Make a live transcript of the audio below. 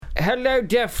Hello,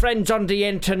 dear friends on the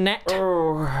internet.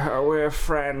 Oh, we're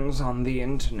friends on the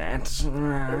internet.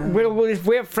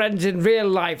 We're friends in real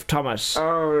life, Thomas.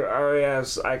 Oh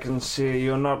yes, I can see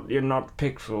you're not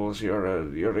pixels.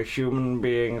 You're a human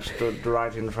being stood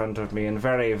right in front of me in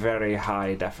very, very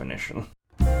high definition.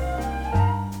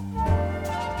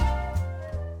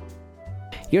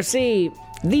 You see,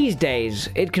 these days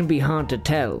it can be hard to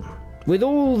tell. With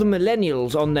all the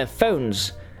millennials on their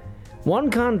phones,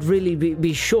 one can't really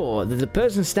be sure that the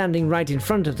person standing right in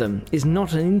front of them is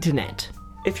not an internet.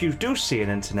 If you do see an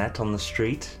internet on the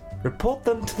street, report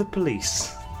them to the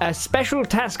police. A special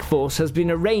task force has been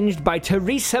arranged by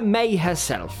Theresa May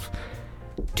herself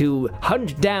to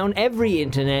hunt down every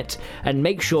internet and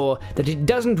make sure that it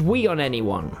doesn't wee on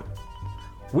anyone.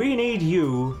 We need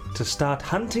you to start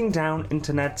hunting down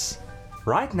internets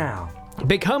right now.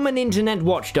 Become an internet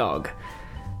watchdog.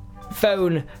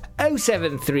 Phone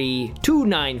 073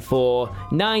 294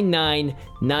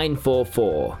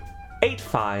 99944.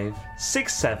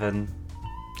 8567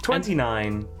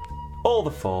 29, all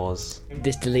the fours.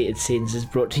 This deleted scenes is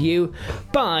brought to you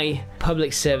by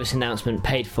public service announcement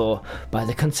paid for by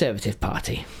the Conservative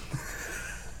Party.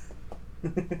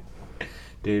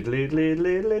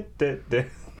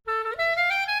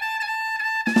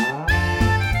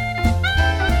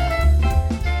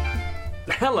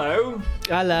 Hello.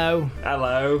 Hello.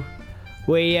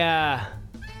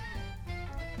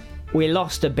 We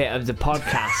lost a bit of the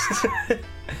podcast.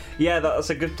 Yeah, that's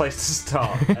a good place to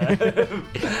start.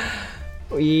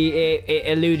 It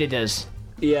eluded us.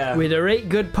 Yeah. With a really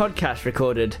good podcast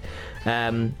recorded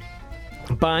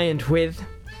by and with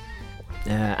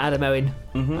Adam Owen,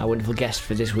 our wonderful guest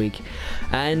for this week,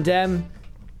 and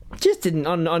just didn't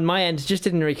on my end just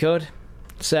didn't record.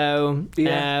 So we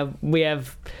have we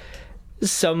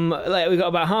got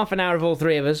about half an hour of all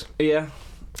three of us. Yeah.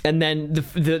 And then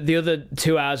the other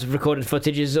 2 hours of recorded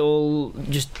footage is all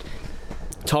just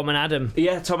Tom and Adam.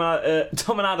 Yeah, Tom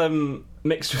and Adam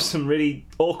mixed with some really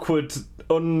awkward,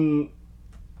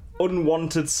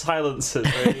 unwanted silences,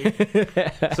 really.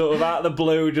 Sort of out of the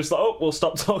blue, just like, oh, we'll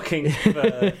stop talking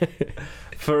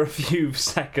for a few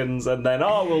seconds, and then,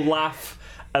 oh, we'll laugh,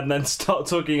 and then start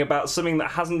talking about something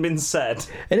that hasn't been said.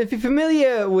 And if you're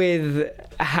familiar with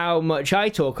how much I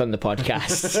talk on the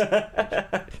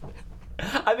podcast...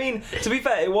 I mean, to be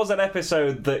fair, it was an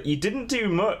episode that you didn't do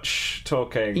much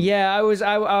talking. Yeah, I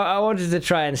wanted to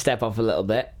try and step off a little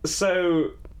bit. So,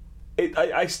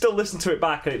 I still listen to it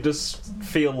back, and it does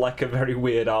feel like a very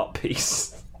weird art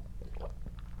piece.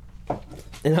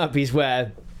 An art piece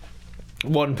where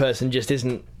one person just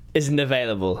isn't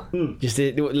available. Just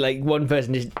like one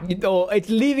person just, or it's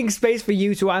leaving space for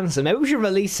you to answer. Maybe we should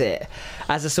release it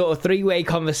as a sort of three-way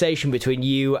conversation between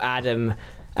you, Adam,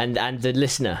 and the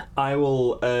listener. I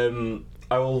will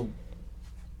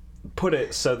put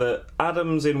it so that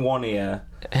Adam's in one ear,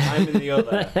 I'm in the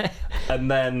other,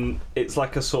 and then it's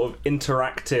like a sort of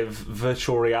interactive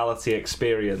virtual reality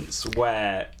experience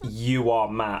where you are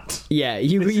Matt. Yeah,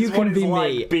 you can be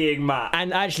like me being Matt.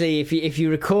 And actually, if you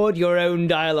record your own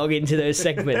dialogue into those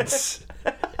segments.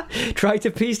 Try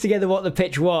to piece together what the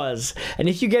pitch was, and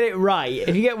if you get it right,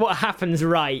 if you get what happens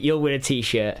right, you'll win a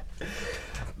t-shirt.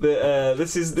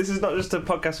 This is not just a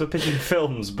podcast for pitching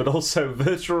films, but also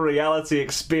virtual reality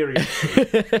experience.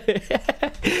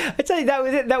 I tell you,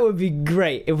 that would be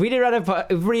great if we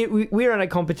ran a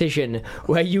competition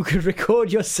where you could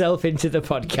record yourself into the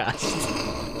podcast.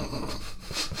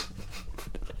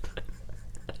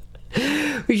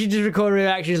 We should just record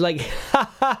reactions like, ha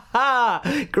ha ha,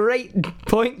 great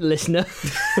point, listener.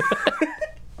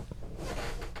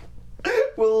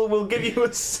 We'll give you a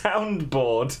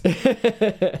soundboard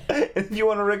if you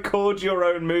want to record your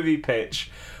own movie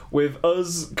pitch with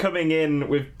us coming in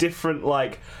with different,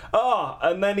 like,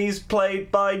 and then he's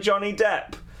played by Johnny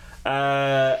Depp.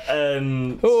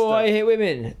 And I hate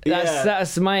women.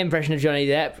 That's my impression of Johnny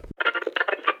Depp.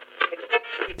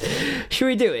 Should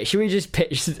we do it? Should we just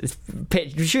pitch?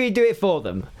 Should we do it for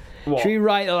them? What? Should we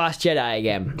write The Last Jedi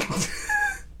again?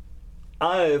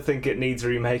 I think it needs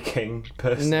remaking,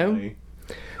 personally. No?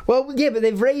 Well, yeah, but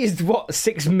they've raised, what,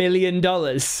 $6 million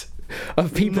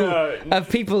of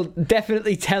people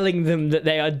definitely telling them that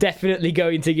they are definitely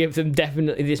going to give them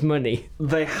definitely this money.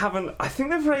 They haven't. I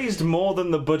think they've raised more than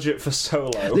the budget for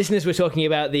Solo. Listeners, we're talking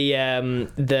about the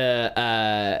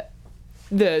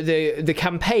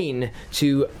campaign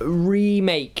to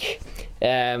remake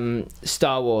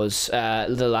Star Wars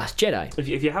The Last Jedi.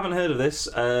 If you haven't heard of this,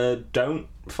 don't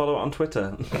follow it on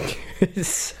Twitter.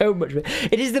 So much.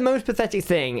 It is the most pathetic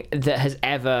thing that has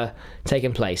ever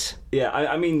taken place. Yeah,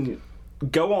 I mean,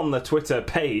 go on the Twitter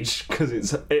page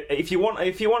because if you want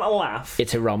a laugh,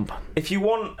 It's a romp. if you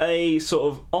want a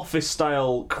sort of office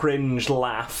style cringe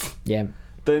laugh, Yeah.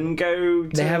 then go. To,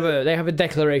 They have a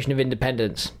Declaration of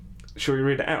Independence. Shall we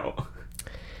read it out?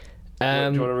 Do you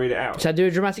want to read it out? Should I do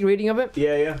a dramatic reading of it?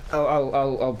 Yeah.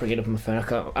 I'll bring it up on my phone. I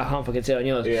can't fucking see it on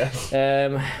yours.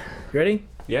 Yeah. Ready?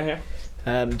 Yeah.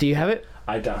 Do you have it?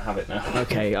 I don't have it now.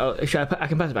 Okay. I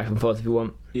can pass it back and forth if you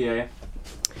want. Yeah.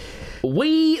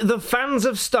 We, the fans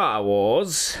of Star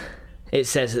Wars, it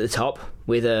says at the top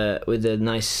with a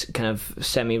nice kind of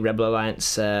semi-Rebel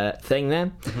Alliance thing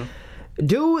there. Mm-hmm.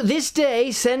 Do this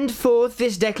day send forth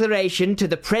this declaration to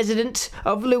the President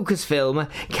of Lucasfilm,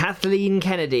 Kathleen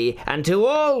Kennedy, and to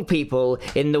all people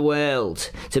in the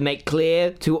world, to make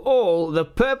clear to all the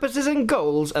purposes and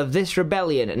goals of this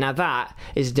rebellion. Now that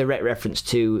is a direct reference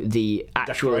to the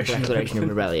actual Declaration of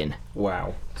Rebellion.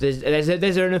 Wow. There's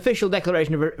an official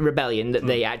Declaration of Rebellion that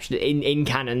they actually in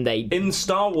canon they in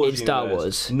Star Wars. In Star universe,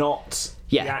 Wars. Not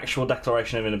the actual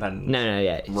Declaration of Independence. No,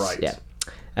 yeah, Right.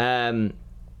 Yeah.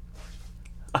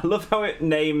 I love how it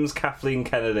names Kathleen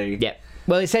Kennedy. Yeah.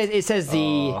 Well, it says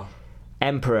the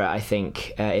Emperor, I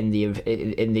think, in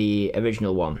the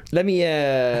original one. Let me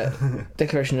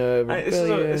Declaration of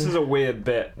Rebellion. This is a weird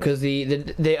bit because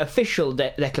the official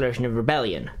Declaration of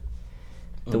Rebellion,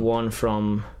 the one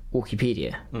from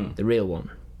Wikipedia, the real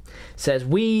one, says,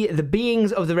 "We, the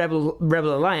beings of the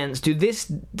Rebel Alliance, do this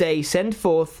day send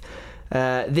forth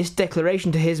this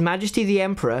declaration to His Majesty the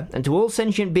Emperor and to all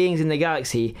sentient beings in the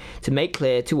galaxy to make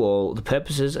clear to all the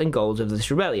purposes and goals of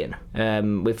this rebellion.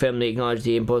 We firmly acknowledge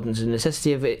the importance and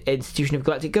necessity of institution of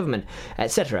galactic government,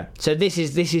 etc." So this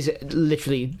is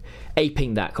literally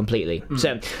aping that completely.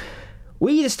 So.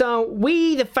 We,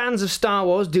 the fans of Star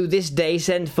Wars, do this day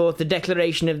send forth the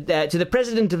declaration to the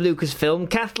President of Lucasfilm,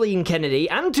 Kathleen Kennedy,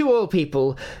 and to all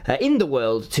people in the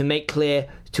world to make clear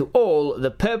to all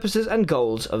the purposes and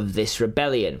goals of this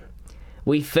rebellion.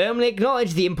 We firmly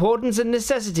acknowledge the importance and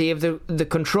necessity of the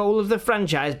control of the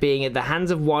franchise being at the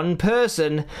hands of one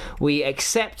person. We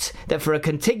accept that for a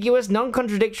contiguous,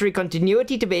 non-contradictory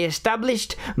continuity to be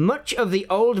established, much of the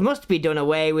old must be done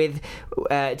away with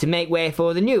to make way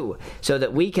for the new, so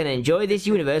that we can enjoy this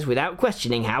universe without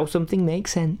questioning how something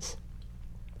makes sense.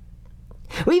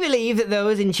 We believe that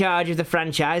those in charge of the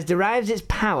franchise derives its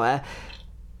power...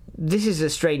 This is a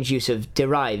strange use of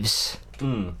derives.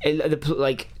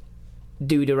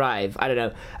 Do derive. I don't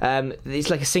know. It's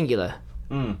like a singular.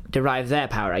 Derive their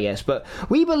power, I guess. But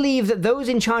we believe that those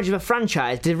in charge of a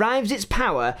franchise derives its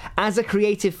power as a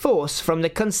creative force from the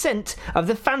consent of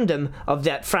the fandom of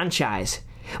that franchise.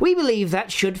 We believe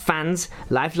that should fans,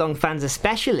 lifelong fans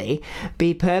especially,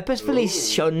 be purposefully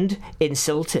shunned,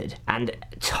 insulted, and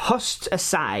tossed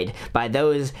aside by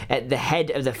those at the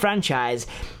head of the franchise,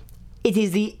 it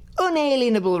is the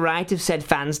unalienable right of said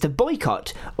fans to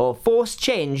boycott or force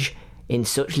change in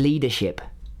such leadership.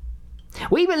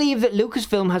 We believe that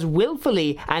Lucasfilm has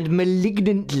willfully and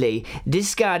malignantly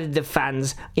discarded the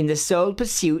fans in the sole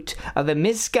pursuit of a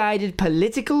misguided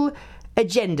political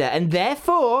agenda, and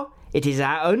therefore it is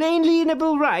our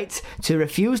unalienable right to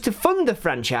refuse to fund the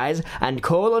franchise and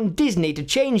call on Disney to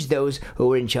change those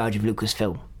who are in charge of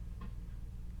Lucasfilm.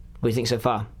 What do you think so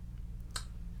far?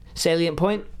 Salient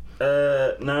point?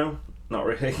 No, not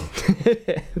really.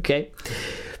 Okay.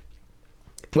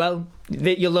 Well,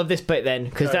 you'll love this bit then,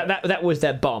 because that was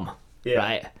their bomb,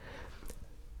 right?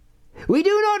 We do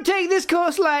not take this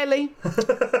course lightly.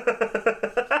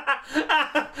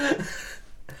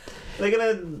 They're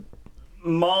gonna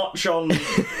march on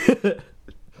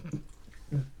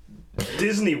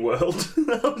Disney World.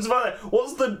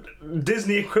 What's the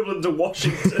Disney equivalent to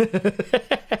Washington?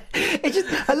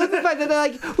 I love the fact that they're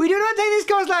like, we do not take this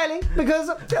course lightly, because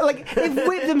they've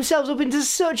whipped themselves up into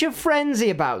such a frenzy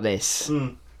about this.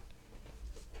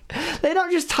 They're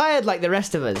not just tired like the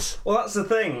rest of us. Well, that's the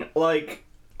thing.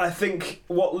 I think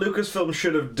what Lucasfilm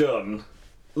should have done,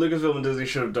 Lucasfilm and Disney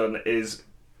should have done, is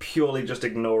purely just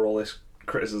ignore all this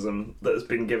criticism that has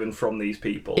been given from these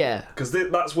people. Yeah. Because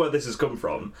that's where this has come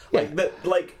from. Yeah.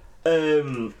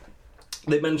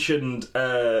 They mentioned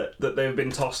that they've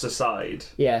been tossed aside.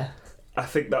 Yeah. I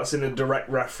think that's in a direct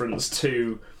reference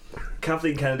to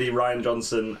Kathleen Kennedy, Rian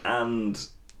Johnson, and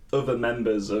other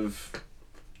members of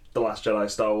The Last Jedi,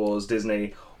 Star Wars,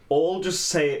 Disney, all just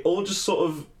sort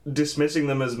of dismissing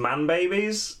them as man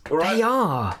babies. Right? They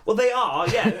are. Well, they are,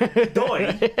 yeah.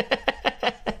 Doi.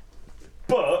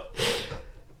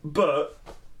 But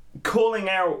calling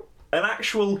out an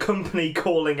actual company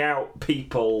calling out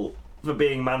people for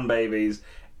being man babies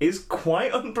is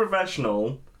quite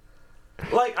unprofessional.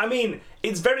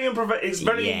 It's very unprofessional. It's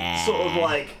very sort of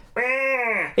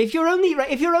If your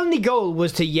only goal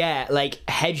was to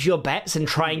hedge your bets and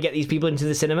try and get these people into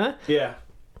the cinema, Yeah.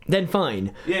 then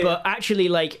fine. Yeah, But actually,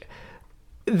 like,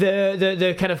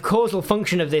 the kind of causal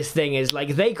function of this thing is,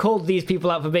 like, they called these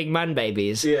people out for being man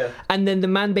babies. Yeah. And then the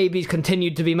man babies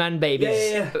continued to be man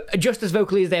babies. Yeah. Just as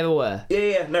vocally as they ever were.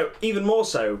 Yeah, no, even more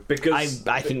so, because...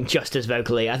 I think just as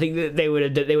vocally. I think that they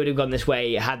would have gone this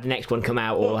way had the next one come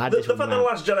out, or had the this one fact come that The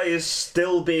out. Last Jedi is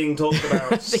still being talked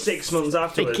about 6 months I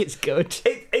afterwards. think it's good.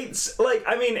 It's like,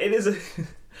 I mean, it is a...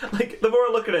 Like, the more I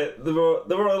look at it, the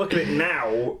more I look at it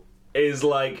now is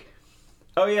like...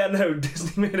 Oh yeah, no,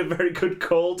 Disney made a very good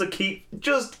call to keep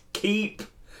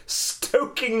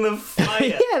stoking the fire.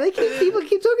 Yeah, people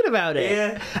keep talking about it.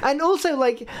 Yeah. And also,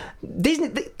 like,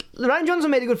 Ryan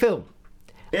Johnson made a good film.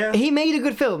 Yeah. He made a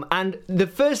good film, and the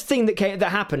first thing that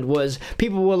happened was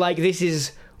people were like, "This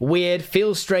is weird,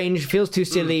 feels strange, feels too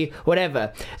silly,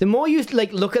 whatever." The more you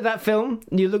look at that film,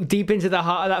 you look deep into the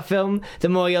heart of that film, the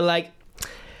more you're like,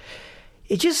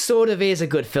 it just sort of is a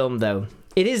good film, though.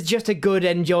 It is just a good,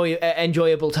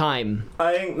 enjoyable time.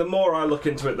 I think the more I look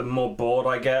into it, the more bored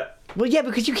I get. Well, yeah,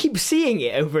 because you keep seeing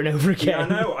it over and over again.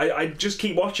 Yeah, I know. I just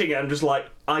keep watching it. I'm just like,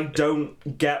 I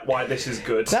don't get why this is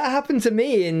good. That happened to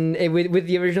me with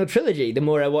the original trilogy. The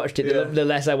more I watched it, Yeah. the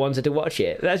less I wanted to watch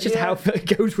it. That's just Yeah. how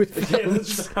it goes with Yeah, films.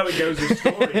 that's just how it goes with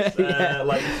stories. Yeah.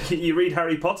 Like, you read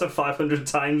Harry Potter 500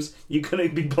 times, you're gonna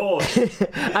be bored.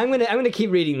 I'm gonna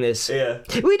keep reading this. Yeah.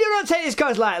 We do not take this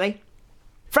cause lightly.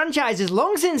 Franchises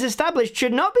long since established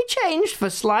should not be changed for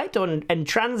slight and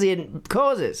transient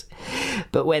causes.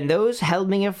 But when those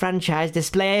helming a franchise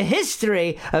display a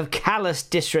history of callous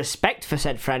disrespect for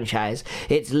said franchise,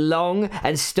 its long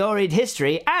and storied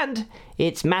history, and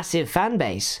its massive fan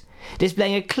base,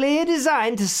 displaying a clear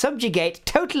design to subjugate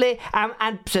totally and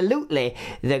absolutely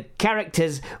the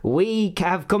characters we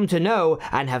have come to know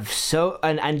and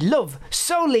and love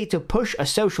solely to push a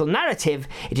social narrative,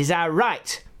 it is our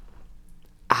right,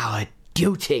 our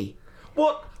duty,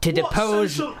 to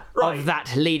depose of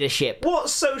that leadership. What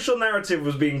social narrative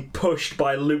was being pushed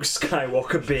by Luke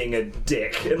Skywalker being a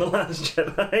dick in The Last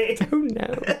Jedi? Oh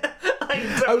no!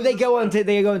 I don't They go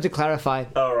on to clarify.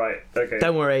 Oh, right. Okay.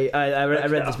 Don't worry, I read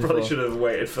this I before. probably should have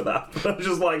waited for that. But I'm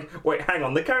just like, wait, hang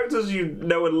on. The characters you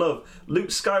know and love, Luke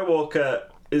Skywalker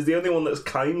is the only one that's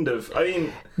kind of... I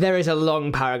mean... There is a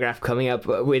long paragraph coming up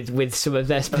with some of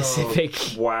their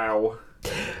specific... Oh, wow.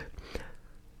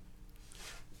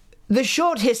 The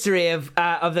short history of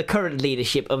the current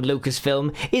leadership of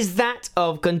Lucasfilm is that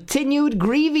of continued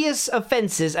grievous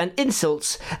offences and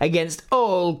insults against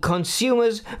all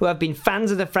consumers who have been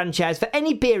fans of the franchise for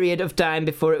any period of time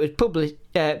before it was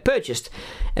purchased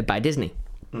by Disney.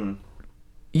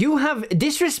 You have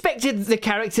disrespected the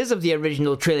characters of the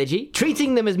original trilogy,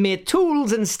 treating them as mere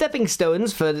tools and stepping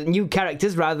stones for the new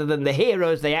characters rather than the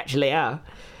heroes they actually are.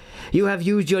 You have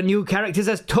used your new characters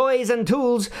as toys and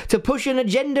tools to push an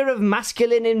agenda of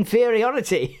masculine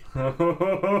inferiority.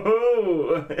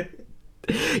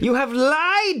 You have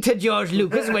lied to George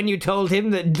Lucas when you told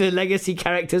him that the legacy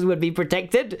characters would be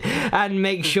protected and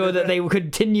make sure that they would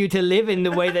continue to live in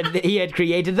the way that he had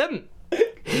created them.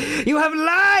 You have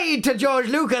lied to George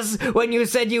Lucas when you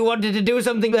said you wanted to do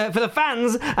something for the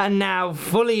fans and now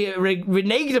fully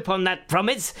reneged upon that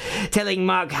promise, telling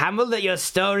Mark Hamill that your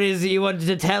stories you wanted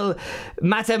to tell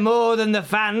matter more than the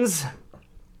fans.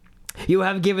 You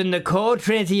have given the core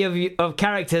trinity of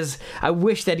characters. I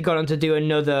wish they'd gone on to do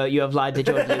another You Have Lied to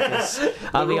George Lucas.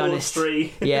 I'll be rule of honest.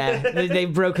 3. Yeah,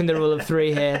 they've broken the rule of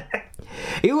 3 here.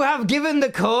 You have given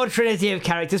the core trinity of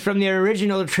characters from the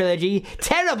original trilogy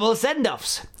terrible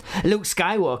send-offs. Luke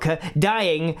Skywalker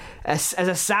dying as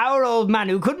a sour old man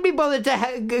who couldn't be bothered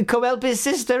to co-help his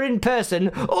sister in person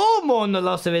or mourn the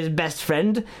loss of his best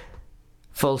friend.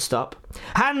 Full stop.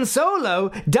 Han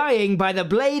Solo dying by the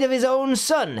blade of his own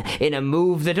son in a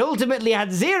move that ultimately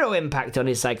had zero impact on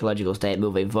his psychological state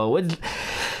moving forward.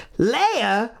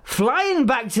 Leia flying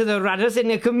back to the Raddus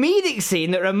in a comedic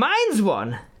scene that reminds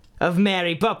one of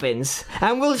Mary Poppins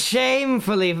and will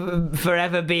shamefully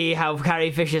forever be how Carrie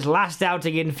Fisher's last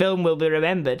outing in film will be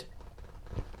remembered.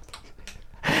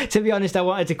 To be honest, I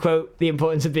wanted to quote The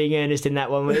Importance of Being Earnest in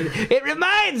that one. It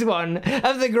reminds one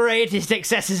of the greatest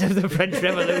excesses of the French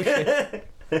Revolution.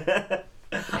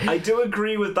 I do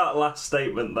agree with that last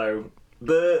statement, though.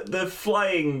 The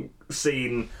flying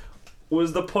scene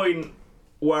was the point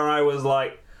where I was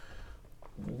like,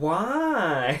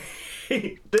 why?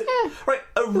 Right,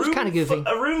 a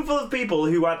room full of people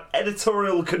who had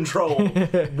editorial control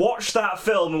watched that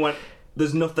film and went,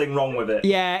 there's nothing wrong with it.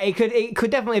 Yeah, it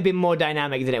could definitely have been more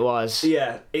dynamic than it was.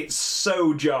 Yeah, it's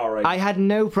so jarring. I had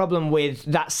no problem with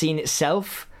that scene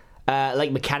itself.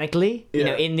 like mechanically, you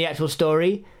know, Yeah. in the actual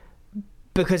story,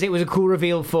 because it was a cool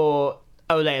reveal for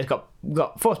Leia's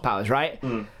got force powers, right?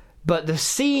 But the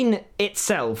scene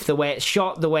itself, the way it's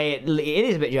shot, the way it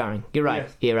is a bit jarring. You're right.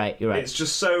 Yeah. You're right. It's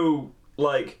just so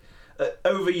like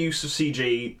overuse of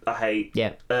CG. I hate.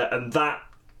 Yeah. And that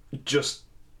just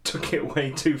took it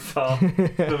way too far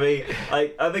for me.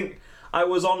 I think I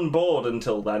was on board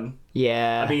until then.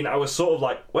 Yeah. I mean, I was sort of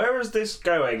like, where is this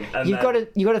going? And You've got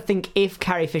to think, if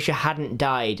Carrie Fisher hadn't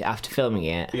died after filming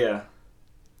it, Yeah.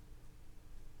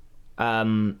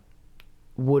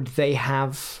 would they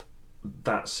have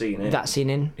That scene. that scene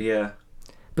in? Yeah.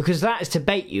 Because that is to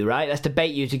bait you, right? That's to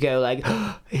bait you to go like,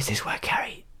 is this where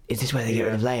they get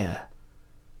rid of Leia?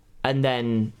 And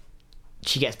then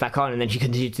she gets back on, and then she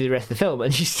continues to the rest of the film,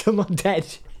 and she's still not dead.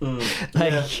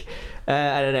 Like,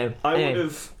 I don't know. I Anyway. would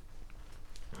have.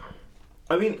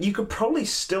 I mean, you could probably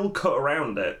still cut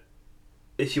around it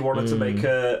if you wanted to make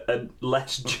a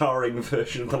less jarring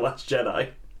version of The Last Jedi.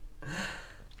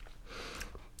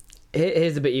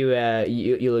 Here's the bit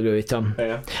you'll agree with, Tom.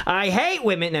 Yeah. I hate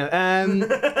women. No.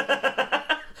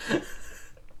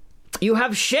 You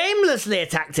have shamelessly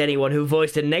attacked anyone who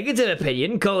voiced a negative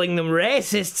opinion, calling them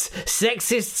racists,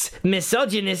 sexists,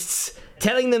 misogynists,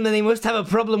 telling them that they must have a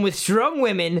problem with strong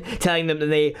women, telling them that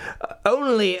they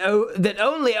only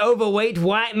overweight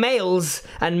white males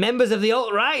and members of the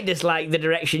alt-right dislike the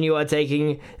direction you are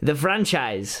taking the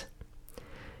franchise.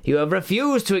 You have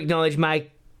refused to acknowledge my...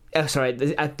 Oh, sorry,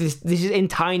 this is in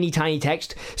tiny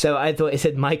text, so I thought it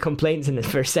said my complaints, and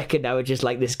for a second I was just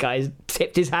like, this guy's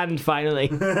tipped his hand finally.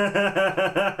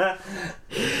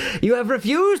 You have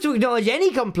refused to acknowledge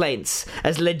any complaints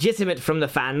as legitimate from the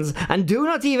fans, and do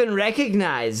not even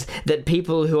recognise that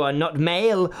people who are not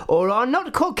male or are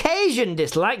not Caucasian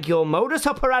dislike your modus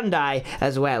operandi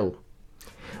as well.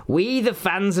 We, the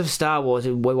fans of Star Wars...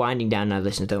 We're winding down now,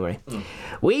 listeners, don't worry.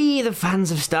 We, the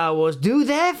fans of Star Wars, do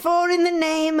therefore, in the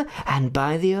name and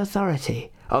by the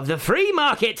authority of the free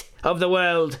market of the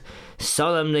world,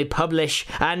 solemnly publish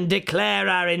and declare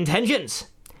our intentions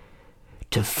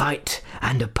to fight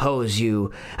and oppose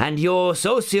you and your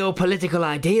socio-political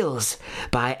ideals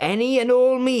by any and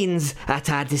all means at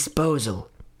our disposal.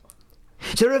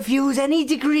 To refuse any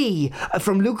degree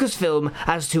from Lucasfilm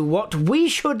as to what we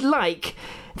should like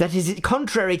that is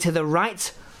contrary to the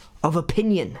right of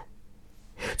opinion.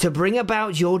 To bring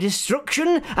about your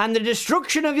destruction and the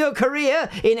destruction of your career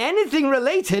in anything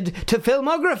related to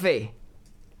filmography.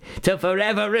 To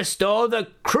forever restore the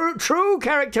true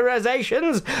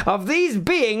characterizations of these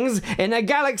beings in a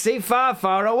galaxy far,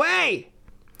 far away.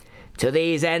 To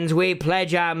these ends we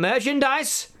pledge our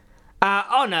merchandise, our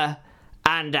honour,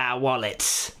 and our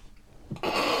wallets.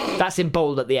 That's in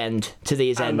bold at the end. To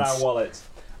these ends. And our wallets.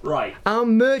 Right. Our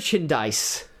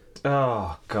merchandise.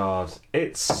 Oh, God.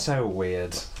 It's so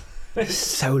weird.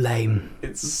 So lame.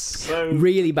 It's so...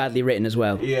 Really badly written as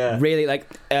well. Yeah. Really, like,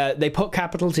 they put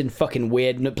capitals in fucking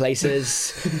weird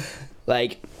places.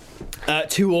 Like,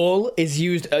 to all is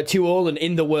used, to all and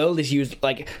in the world is used,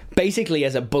 like, basically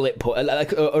as a bullet point,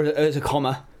 like, or as a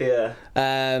comma. Yeah.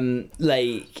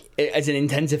 Like, as an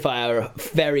intensifier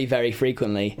very, very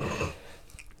frequently.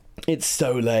 It's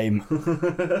so lame.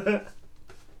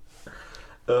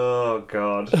 Oh,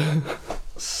 God.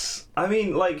 I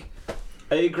mean, like,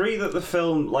 I agree that the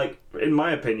film, like, in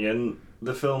my opinion,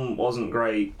 the film wasn't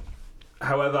great.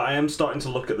 However, I am starting to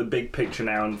look at the big picture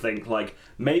now and think, like,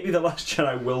 maybe The Last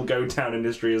Jedi will go down in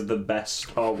history as the best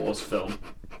Star Wars film.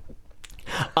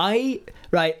 I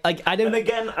don't. And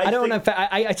again, I don't want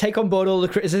to. I take on board all the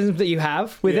criticisms that you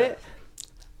have with Yeah. it.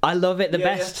 I love it the Yeah,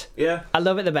 best. Yeah. I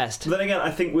love it the best. But then again,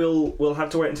 I think we'll have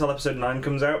to wait until episode 9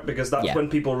 comes out, because that's Yeah. when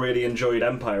people really enjoyed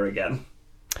Empire again.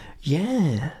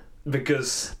 Yeah.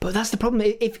 Because But that's the problem.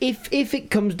 If it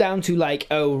comes down to like,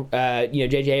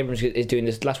 J.J. Abrams is doing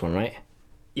this last one, right?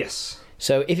 yes,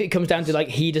 So if it comes down to like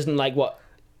he doesn't like what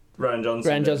Rian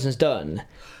Johnson. Rian Johnson's done,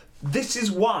 This is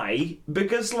why,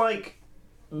 because like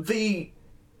the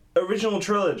original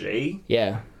trilogy,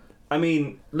 yeah, I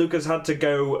mean, Lucas had to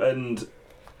go and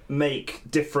make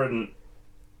different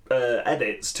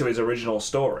edits to his original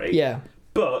story. yeah,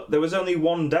 But there was only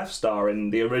one Death Star in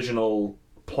the original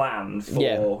plan for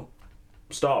Yeah.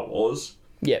 Star Wars.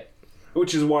 yeah.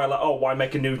 Which is why, like, why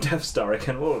make a new Death Star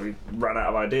again? Well, we ran out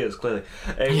of ideas, clearly.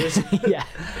 It was, Yeah.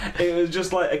 it was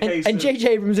just like a case And of... J.J.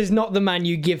 Abrams is not the man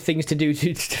you give things to do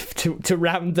to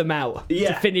round them out, to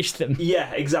Yeah. finish them. Yeah,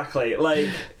 exactly. Like,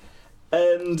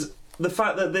 and the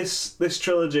fact that this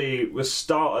trilogy was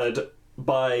started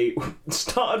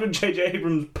with J.J.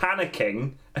 Abrams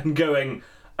panicking and going,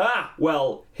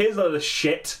 well, here's a lot of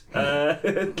shit.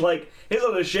 Here's a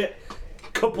lot of shit.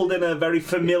 coupled in a very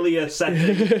familiar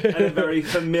setting and a very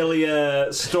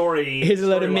familiar story. Here's a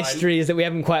load of storyline. mysteries that we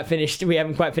haven't quite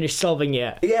finished solving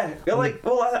yet. Yeah,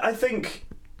 I think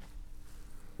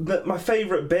that my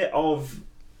favourite bit of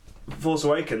Force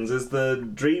Awakens is the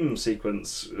dream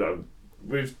sequence.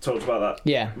 We've talked about that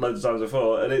Yeah. loads of times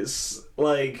before, and it's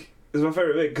my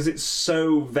favourite bit because it's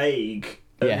so vague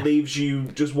and Yeah. leaves you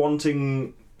just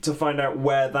wanting to find out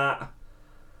where that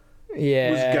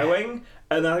Yeah. was going.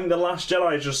 And I think The Last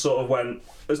Jedi just sort of went,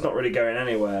 it's not really going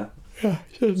anywhere.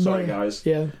 Sorry, guys.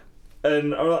 Yeah.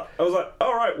 And I was like,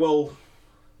 all right, well,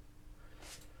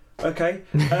 okay.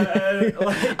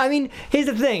 I mean, here's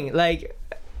the thing, like,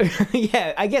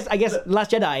 yeah, I guess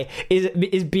Last Jedi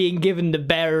is being given the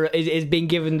bearer is being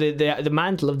given the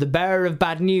mantle of the bearer of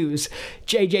bad news.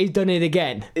 JJ's done it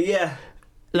again. Yeah.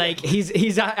 Like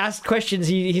he's asked questions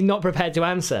he's not prepared to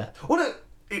answer. Well, no,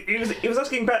 he was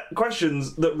asking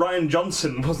questions that Rian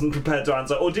Johnson wasn't prepared to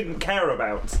answer or didn't care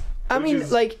about. I mean,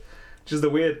 which is the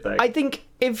weird thing. I think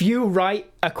if you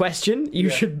write a question, you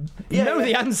should know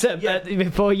the answer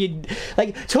before you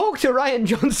talk to Rian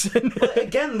Johnson. But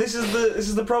again, this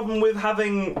is the problem with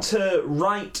having to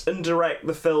write and direct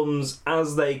the films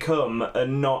as they come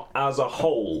and not as a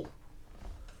whole.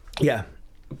 Yeah.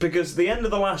 Because the end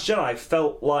of The Last Jedi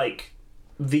felt like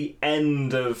the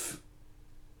end of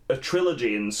a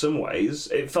trilogy in some ways.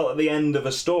 It felt like the end of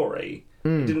a story.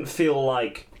 It didn't feel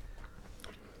like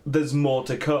there's more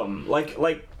to come.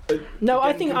 No,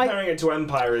 I again, think comparing it to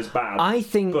Empire is bad. I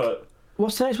think. But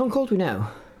What's the next one called? We know.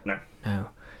 no. No,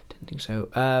 didn't think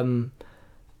so.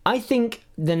 I think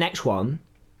the next one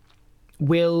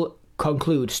will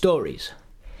conclude stories,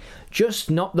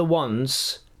 just not the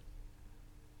ones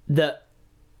that.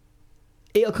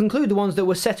 It'll conclude the ones that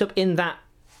were set up in that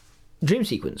dream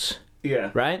sequence,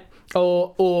 Yeah. right?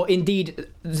 Or indeed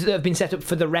that have been set up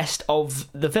for the rest of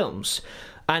the films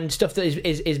and stuff that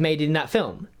is made in that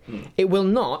film. It will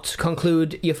not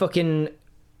conclude your fucking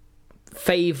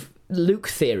fave Luke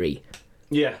theory.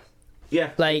 Yeah. Yeah.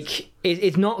 Like,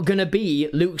 it's not gonna be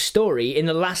Luke's story in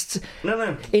the last...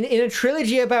 No. In a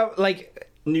trilogy about, like...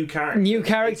 New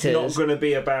characters. It's not going to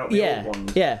be about the old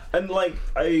ones. Yeah. And, I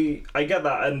get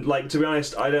that. And, to be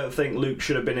honest, I don't think Luke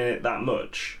should have been in it that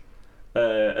much.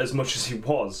 As much as he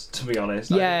was, to be honest.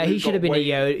 Yeah, he should have been a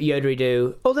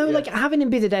Yodery-doo. Although, having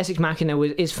him be the Deus Ex Machina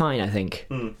is fine, I think.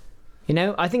 You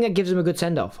know, I think that gives him a good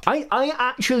send-off. I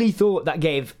actually thought that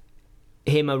gave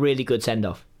him a really good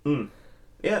send-off.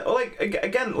 Yeah,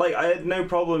 again, I had no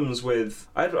problems with...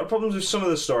 I had problems with some of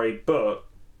the story, but...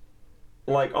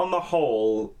 on the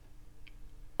whole,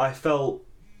 I felt...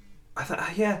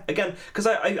 again, because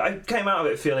I came out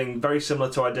of it feeling very similar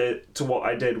to what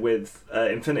I did with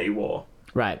Infinity War.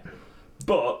 Right.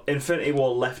 But Infinity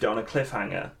War left it on a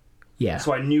cliffhanger. Yeah.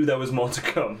 So I knew there was more to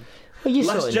come. Well, you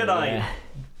Last saw it, Jedi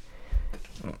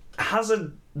has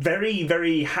a very,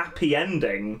 very happy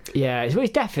ending. Yeah, it's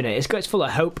definite. It's full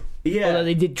of hope. Yeah. Although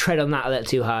they did tread on that a little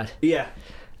too hard. Yeah.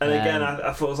 And again,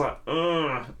 I thought it was like,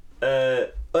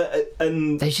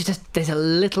 and There's a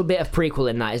little bit of prequel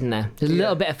in that, isn't there? There's a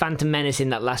little bit of Phantom Menace in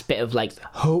that last bit of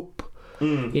hope,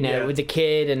 with the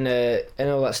kid and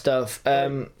all that stuff.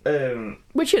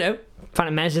 Which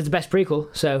Phantom Menace is the best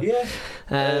prequel. So yeah.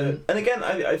 And again,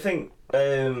 I think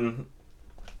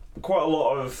quite a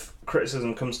lot of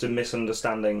criticism comes to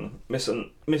misinterpreting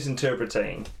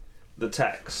the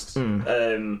text.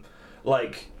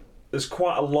 There's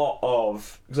quite a lot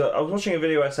of... I was watching a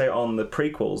video essay on the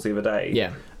prequels the other day.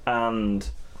 Yeah. And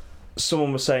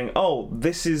someone was saying, oh,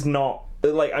 this is not...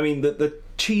 the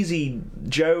cheesy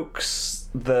jokes,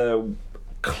 the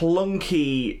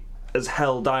clunky as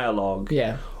hell dialogue...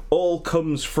 Yeah. all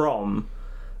comes from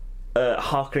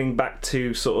harkening back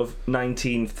to sort of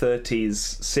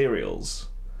 1930s serials.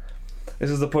 This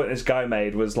is the point this guy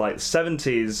made, was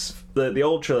 70s... The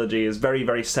old trilogy is very,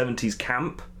 very 70s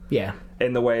camp. Yeah.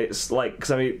 In the way it's because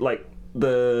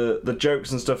the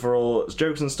jokes and stuff are all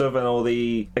jokes and stuff, and all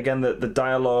the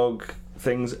dialogue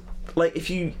things. If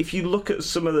you look at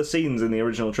some of the scenes in the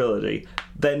original trilogy,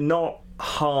 they're not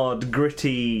hard,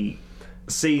 gritty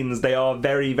scenes. They are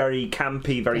very, very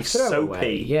campy, very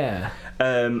soapy. Yeah.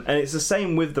 And it's the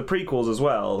same with the prequels as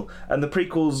well. And the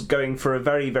prequels going for a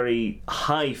very, very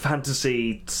high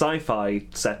fantasy sci-fi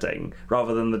setting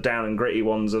rather than the down and gritty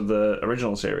ones of the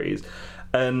original series.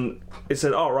 And it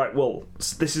said, oh, right, well,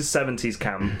 this is 70s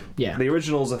camp. Yeah. The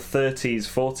originals are 30s,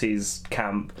 40s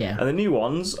camp. Yeah. And the new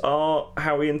ones are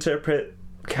how we interpret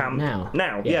camp now.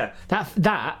 Yeah.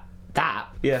 That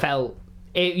Yeah. felt...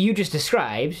 you just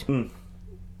described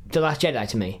The Last Jedi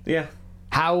to me. Yeah.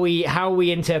 How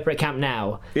we interpret camp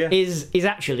now Yeah. is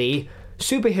actually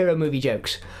superhero movie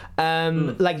jokes.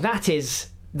 Like that is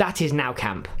now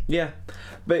camp. Yeah,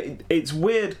 but it's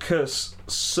weird because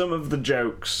some of the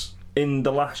jokes in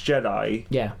The Last Jedi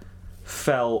Yeah.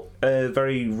 felt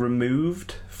very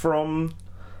removed from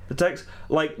the text.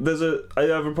 Like, I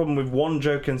have a problem with one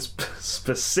joke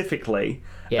specifically,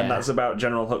 Yeah. and that's about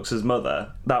General Hux'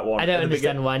 mother. That one. I don't at the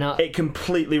understand why not. It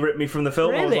completely ripped me from the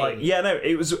film. I was Really? like, yeah, no,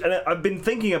 it was. And I've been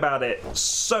thinking about it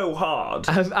so hard.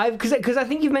 Because I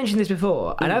think you've mentioned this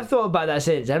before, and I've thought about that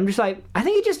since. And I'm just like, I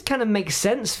think it just kind of makes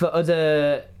sense for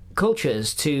other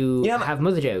cultures to have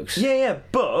mother jokes. Yeah,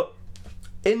 but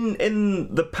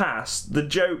in the past, the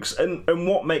jokes and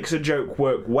what makes a joke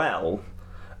work well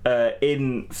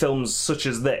in films such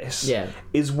as this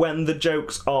is when the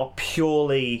jokes are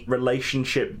purely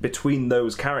relationship between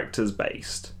those characters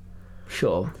based.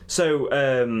 Sure. So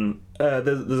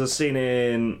there's a scene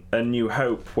in A New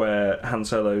Hope where Han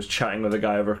Solo's chatting with a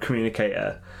guy over a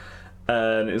communicator,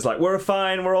 and it's like, we're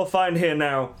all fine here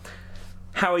now.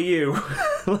 How are you?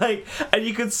 Like, and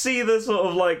you could see the sort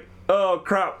of like, oh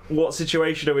crap, what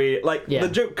situation are we? Like, the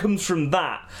joke comes from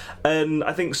that, and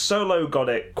I think Solo got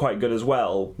it quite good as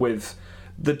well. With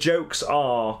the jokes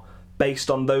are based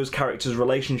on those characters'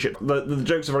 relationship. The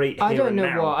jokes are very. I don't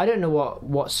know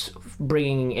what's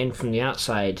bringing in from the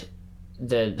outside.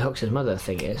 The Hux's mother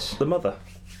thing is the mother.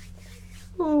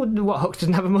 Oh, what, Hux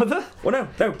doesn't have a mother? Well,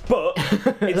 no, but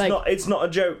it's not a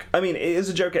joke. I mean, it is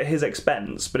a joke at his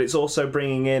expense, but it's also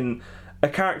bringing in a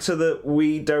character that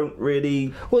we don't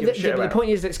really give a shit the about. point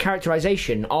is that it's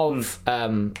characterization of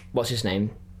what's his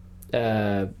name?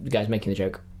 The guy's making the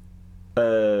joke.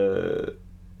 You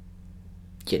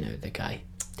know the guy.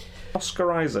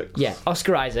 Oscar Isaacs. Yeah,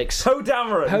 Oscar Isaacs. Poe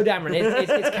Dameron. Poe Dameron.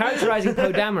 It's characterizing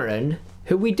Poe Dameron,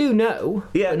 who we do know,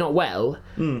 but not well,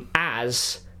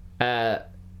 as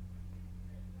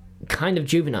kind of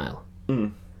juvenile.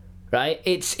 Right?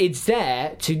 It's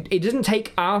there to. It doesn't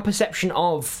take our perception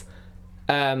of,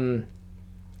 like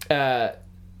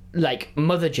your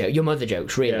mother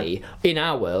jokes, really, in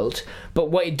our world. But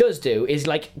what it does do is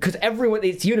like, because everyone,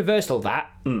 it's universal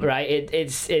that, right?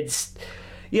 It's.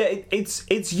 Yeah,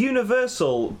 it's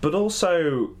universal, but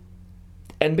also,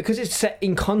 and because it's set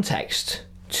in context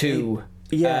to.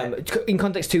 In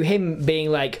context to him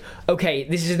being like, okay,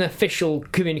 this is an official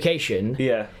communication.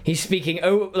 Yeah. He's speaking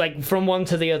like from one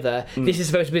to the other. This is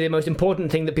supposed to be the most important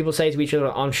thing that people say to each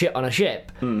other on a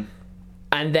ship. And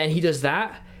then he does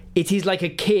that. It is like a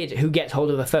kid who gets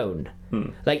hold of a phone.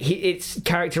 Like it's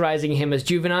characterizing him as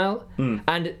juvenile,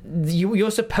 and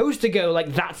you're supposed to go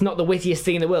like, that's not the wittiest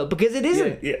thing in the world, because it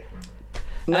isn't. Yeah.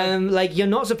 Like you're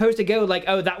not supposed to go like,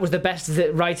 oh, that was the best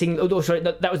writing. Oh, sorry,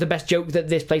 that was the best joke that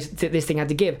this thing had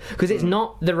to give, because it's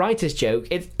not the writer's joke.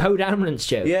 It's Poe Dameron's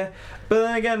joke. Yeah, but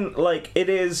then again, like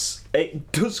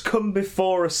it does come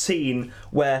before a scene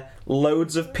where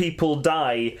loads of people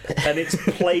die, and it's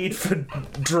played for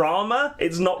drama.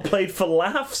 It's not played for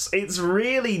laughs. It's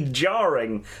really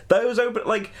jarring. Those open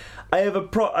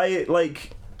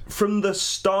from the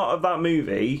start of that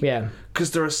movie. Yeah.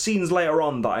 Because there are scenes later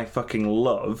on that I fucking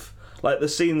love. Like the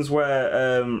scenes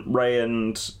where Rey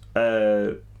and...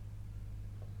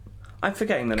 I'm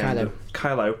forgetting the name.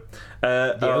 Kylo.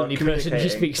 The only person he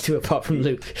speaks to apart from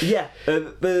Luke. Yeah.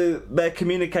 They're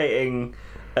communicating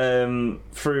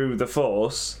through the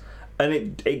Force,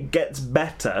 and it gets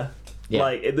better. Yeah.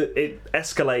 Like it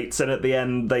escalates, and at the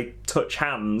end they touch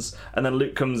hands, and then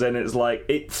Luke comes in. It's like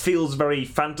it feels very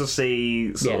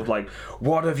fantasy, sort of like,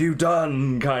 "What have you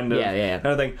done?" kind of. Yeah.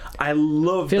 Kind of thing. I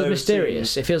love. Feels those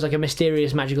mysterious. scenes. It feels like a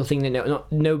mysterious, magical thing that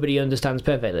nobody understands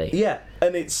perfectly. Yeah,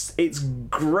 and it's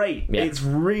great. Yeah. It's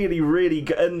really, really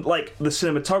good, and like the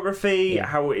cinematography,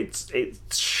 how it's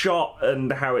shot,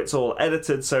 and how it's all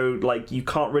edited. So like you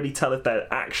can't really tell if they're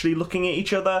actually looking at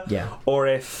each other, or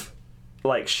if.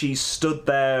 Like she's stood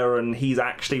there and he's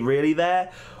actually really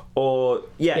there, or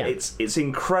it's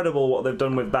incredible what they've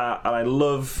done with that, and I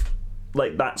love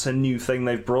like that's a new thing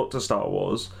they've brought to Star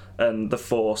Wars and the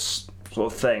Force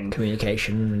sort of thing,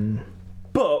 communication.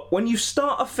 But when you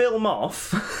start a film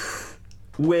off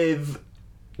with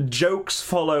jokes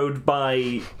followed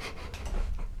by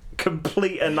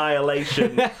complete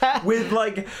annihilation, with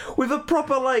a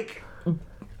proper like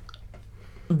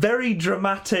very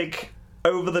dramatic.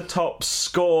 Over the top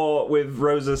score with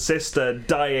Rosa's sister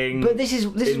dying. But this is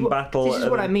battle. This is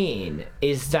what I mean.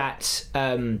 Is that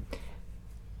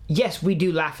yes, we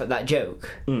do laugh at that joke,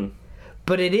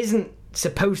 but it isn't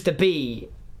supposed to be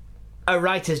a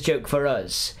writer's joke for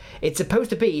us. It's supposed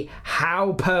to be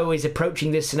how Poe is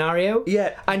approaching this scenario.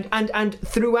 Yeah, and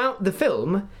throughout the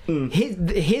film,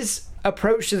 his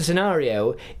approach to the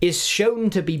scenario is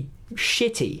shown to be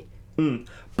shitty.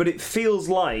 But it feels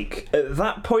like, at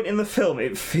that point in the film,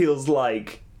 it feels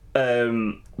like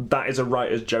that is a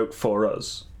writer's joke for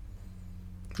us.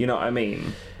 You know what I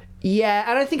mean? Yeah,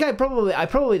 and I think I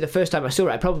probably the first time I saw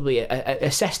it, I probably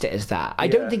assessed it as that. I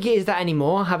don't think it is that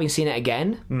anymore, having seen it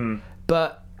again.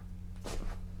 But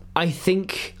I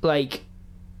think, like,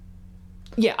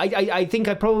 yeah, I think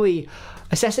I probably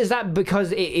assessed it as that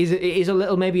because it is a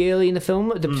little maybe early in the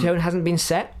film. The tone hasn't been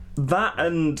set. That,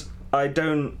 and I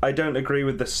don't agree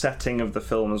with the setting of the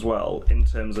film as well in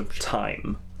terms of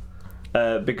time,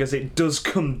 because it does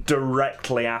come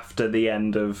directly after the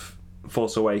end of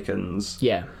Force Awakens.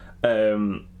 Yeah.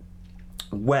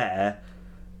 Where,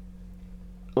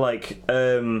 like,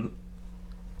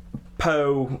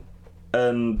 Poe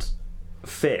and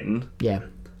Finn Yeah.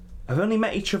 have only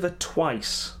met each other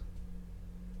twice.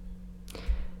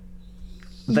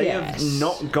 They have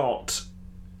not got,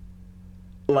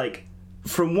 like,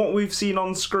 from what we've seen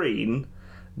on screen,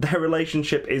 their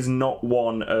relationship is not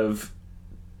one of,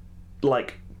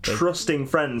 like, trusting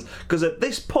friends. Because at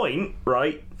this point,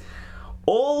 right,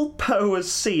 all Poe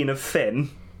has seen of Finn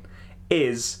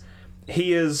is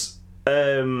he is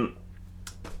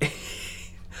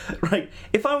right,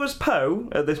 if I was Poe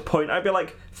at this point, I'd be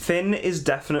like, Finn is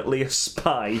definitely a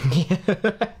spy.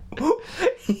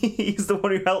 He's the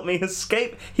one who helped me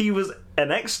escape. He was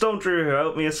an ex-stormtrooper who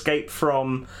helped me escape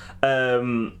from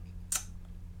a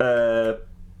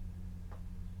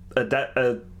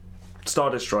Star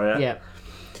Destroyer. Yeah.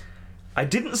 I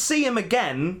didn't see him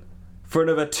again for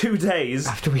another 2 days.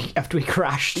 After we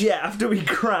crashed. Yeah, after we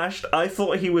crashed, I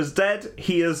thought he was dead.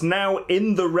 He is now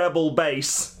in the rebel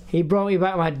base. He brought me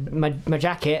back my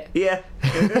jacket. Yeah.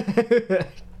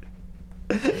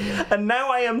 And now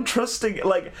I am trusting,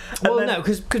 like... Well, no,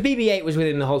 because BB-8 was with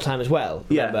him the whole time as well.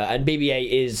 Yeah. Remember? And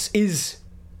BB-8 is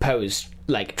Poe's,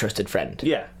 like, trusted friend.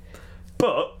 Yeah.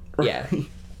 But... Yeah.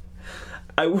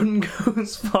 I wouldn't go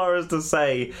as far as to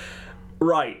say,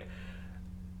 right,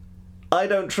 I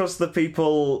don't trust the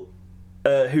people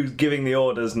who's giving the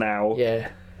orders now. Yeah.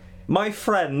 My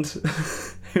friend,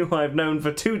 who I've known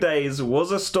for 2 days,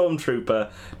 was a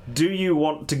stormtrooper. Do you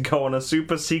want to go on a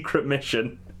super secret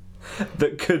mission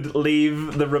that could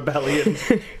leave the rebellion?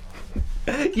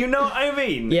 You know what I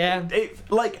mean? Yeah.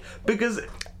 Because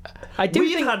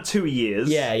we've had 2 years.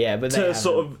 Yeah, but to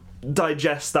sort of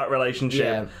digest that relationship.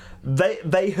 Yeah.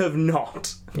 They have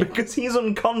not, because he's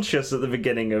unconscious at the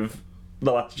beginning of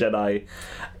The Last Jedi,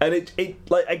 and it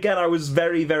like, again, I was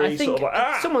very, very I think sort of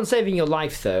like, someone saving your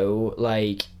life though,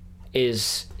 like,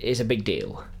 is a big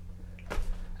deal.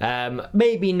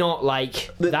 Maybe not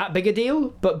like that big a deal,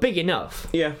 but big enough.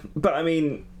 Yeah, but I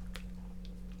mean,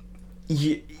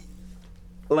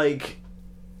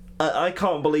 I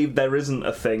can't believe there isn't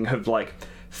a thing of, like,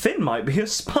 Finn might be a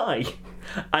spy.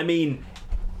 I mean,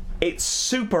 it's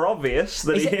super obvious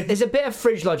that There's a bit of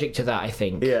fridge logic to that, I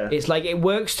think. Yeah. It's like it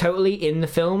works totally in the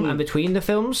film and between the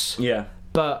films. Yeah.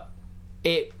 But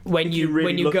when you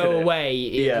really look go at it, away,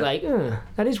 it's yeah. like,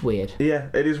 that is weird. Yeah,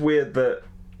 it is weird that...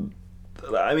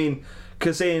 I mean,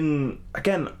 because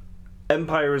again,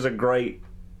 Empire is a great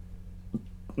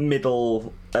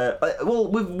middle...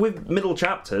 with middle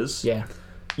chapters, Yeah.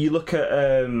 you look at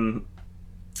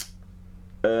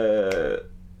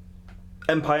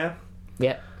Empire,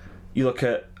 Yeah. you look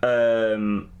at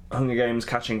Hunger Games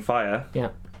Catching Fire,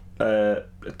 Yeah. a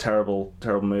terrible,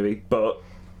 terrible movie, but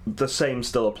the same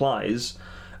still applies.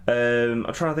 I'm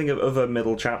trying to think of other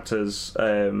middle chapters,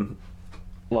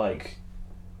 like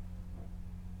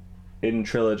in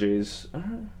trilogies.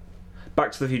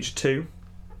 Back to the Future 2.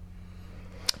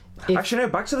 Actually, no,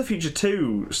 Back to the Future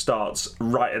 2 starts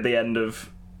right at the end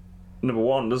of number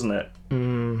 1, doesn't it?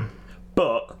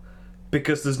 But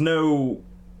because there's no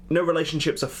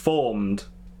relationships are formed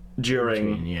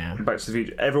during Yeah. Back to the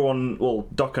Future. Everyone, well,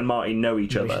 Doc and Marty know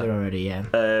each other. They're already, yeah.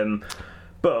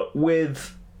 But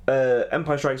with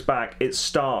Empire Strikes Back, it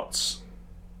starts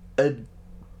a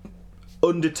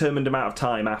undetermined amount of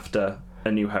time after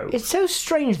A New Hope. It's so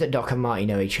strange that Doc and Marty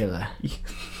know each other.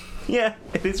 Yeah,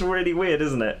 it is really weird,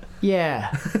 isn't it?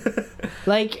 Yeah.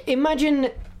 Like, imagine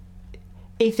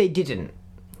if they didn't,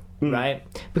 right?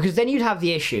 Because then you'd have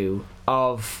the issue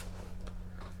of...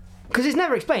 Because it's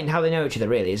never explained how they know each other,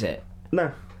 really, is it?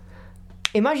 No.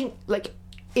 Imagine, like,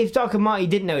 if Doc and Marty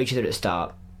didn't know each other at the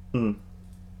start,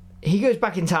 he goes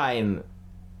back in time,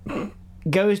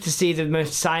 goes to see the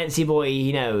most sciencey boy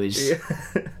he knows,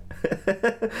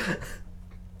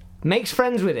 makes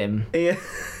friends with him, Yeah.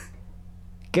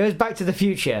 goes back to the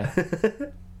future,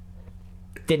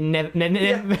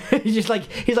 he's just like,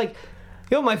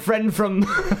 you're my friend from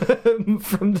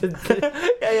from the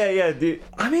Yeah. Dude.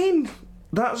 I mean,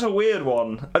 That's a weird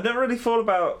one. I've never really thought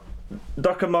about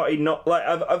Doc and Marty not like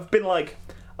I've been like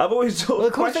I've always sort Well,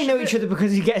 of of course they know questioned each other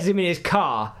because he gets him in his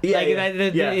car. Yeah,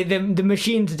 like, yeah, the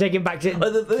machine to take him back to They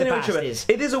the know each past other. is.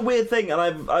 It is a weird thing, and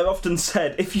I've often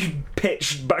said if you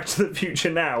pitched Back to the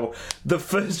Future now, the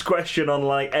first question on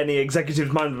like any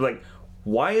executive's mind would be like,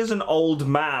 why is an old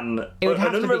man, It would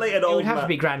have an to be. unrelated It old would have man? to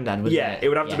be Grandad. Wouldn't Yeah, it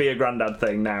would have to be a granddad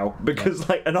thing now because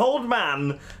like an old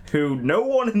man who no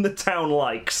one in the town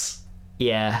likes.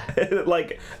 Yeah.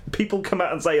 Like people come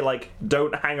out and say like,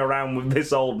 don't hang around with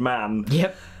this old man.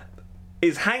 Yep.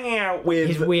 Is hanging out with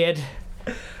He's weird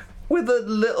with a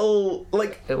little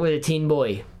like with a teen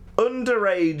boy.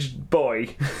 underage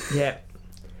boy. Yeah.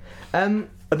 And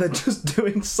they're just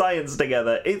doing science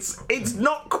together. It's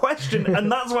not questioned,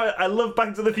 and that's why I love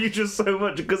Back to the Future so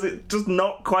much because it's just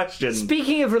not questioned.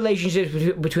 Speaking of relationships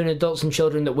between adults and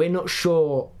children that we're not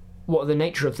sure what the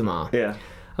nature of them are. Yeah,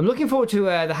 I'm looking forward to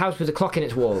The House with a Clock in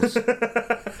Its Walls.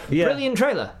 yeah, Brilliant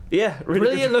trailer. yeah, really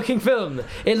Brilliant looking film.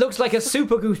 It looks like a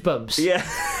super Goosebumps. Yeah,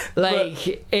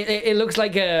 Like it looks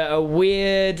like a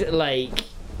weird like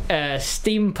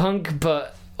steampunk,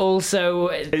 but also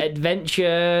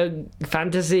adventure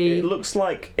fantasy. it looks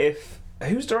like if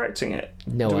who's directing it?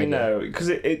 No Do we idea. know? Because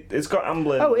it's got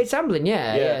Amblin. Oh, it's Amblin,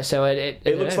 yeah. Yeah. So it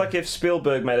It looks like if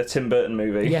Spielberg made a Tim Burton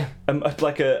movie. Yeah.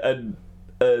 Like a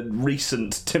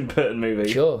recent Tim Burton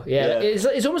movie. Sure, yeah. Yeah.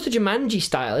 It's almost a Jumanji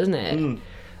style, isn't it?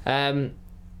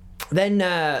 Then,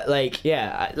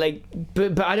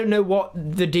 but I don't know what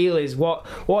the deal is. What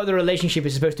the relationship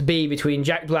is supposed to be between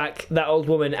Jack Black, that old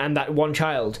woman, and that one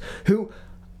child who,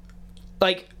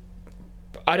 like,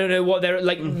 I don't know what they're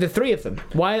like. The three of them.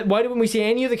 Why didn't we see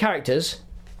any of the characters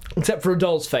except for a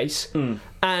doll's face?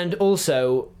 And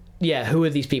also, yeah, who are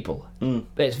these people?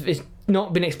 It's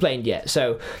not been explained yet.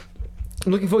 So.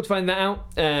 I'm looking forward to finding that out.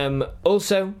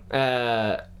 Also,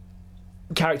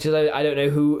 characters I don't know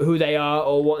who they are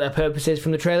or what their purpose is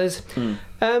from the trailers.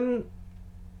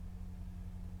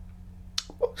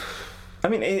 I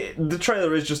mean, the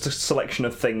trailer is just a selection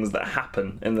of things that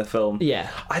happen in the film. Yeah.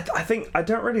 I think I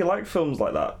don't really like films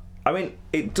like that. I mean,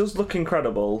 it does look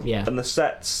incredible, Yeah. and the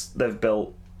sets they've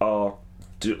built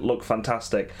look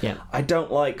fantastic. Yeah. I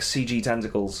don't like CG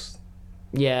tentacles.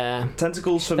 Yeah.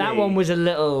 Tentacles for me. That one was a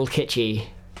little kitschy.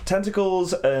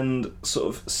 Tentacles and sort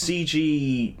of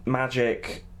CG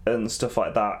magic and stuff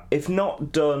like that. If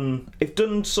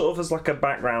done sort of as like a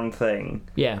background thing.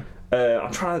 Yeah.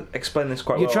 I'm trying to explain this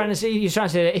quite You're well. trying to say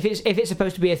that if it's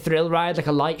supposed to be a thrill ride, like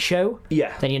a light show,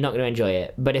 Yeah. then you're not going to enjoy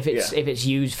it. But if it's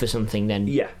used for something, then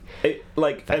Yeah,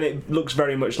 and it looks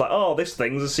very much like, oh, this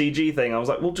thing's a CG thing. I was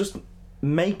like, well, just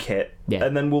make it, Yeah.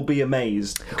 and then we'll be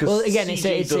amazed. well, again,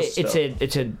 CG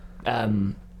it's a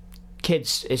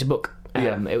kids. It's a book.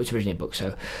 Yeah. It was originally a book,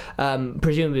 so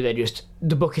presumably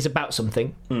the book is about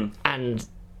something, and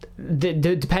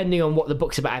depending on what the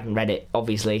book's about, I haven't read it,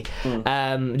 obviously.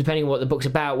 Depending on what the book's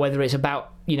about, whether it's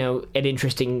about an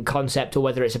interesting concept or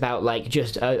whether it's about like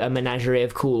just a menagerie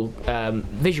of cool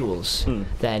visuals,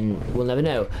 then we'll never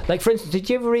know. Like for instance, did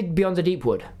you ever read Beyond the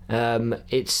Deepwood?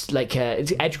 It's like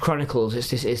it's Edge Chronicles. It's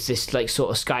this like sort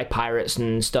of sky pirates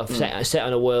and stuff set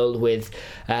on a world with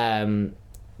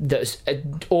that's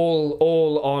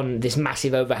all on this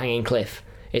massive overhanging cliff.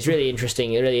 It's really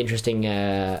interesting. A really interesting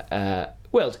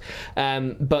world,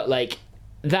 but like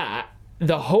that,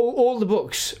 all the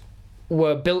books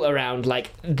were built around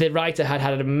like the writer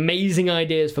had amazing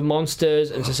ideas for monsters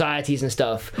and societies and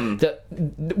stuff that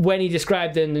when he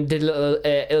described them and did little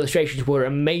illustrations were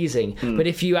amazing. But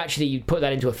if you actually put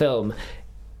that into a film,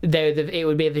 it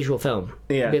would be a visual film.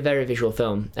 Yeah. It'd be a very visual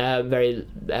film, very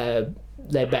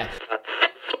laid back.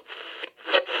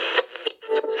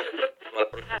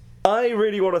 I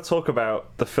really want to talk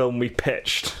about the film we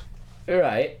pitched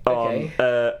Right. Okay.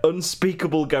 on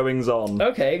Unspeakable Goings On.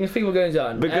 Okay. People going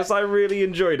on Because I really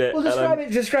enjoyed it. well,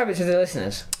 describe it to the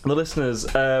listeners. For the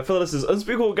listeners,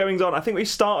 Unspeakable Goings On, I think we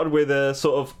started with a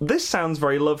sort of, this sounds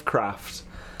very Lovecraft.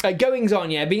 Goings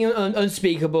on, yeah, being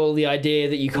unspeakable. The idea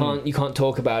that you can't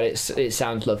talk about it. It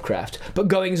sounds Lovecraft, but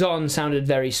goings on sounded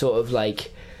very sort of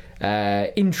like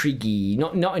intriguey,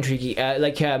 not intriguey,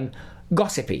 like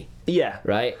gossipy, Yeah.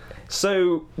 right?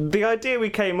 So the idea we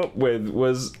came up with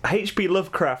was H.P.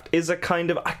 Lovecraft is a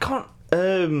kind of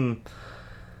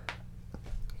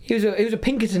He was a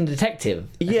Pinkerton detective,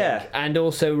 I Yeah. think, and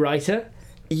also writer.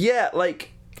 yeah,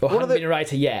 like Or hadn't been a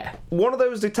writer yet. one of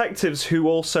those detectives who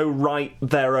also write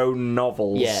their own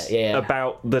novels Yeah.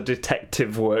 about the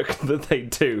detective work that they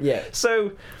do. Yeah.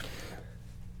 So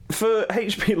for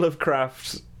H.P.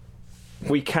 Lovecraft,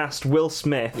 we cast Will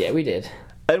Smith. Yeah, we did.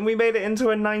 And we made it into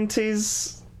a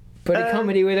 90s Buddy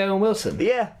comedy with Owen Wilson.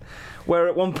 Yeah. where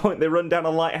at one point they run down a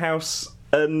lighthouse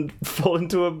and fall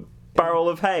into a barrel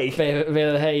of hay.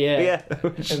 Bale of hay, yeah. Yeah.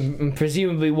 And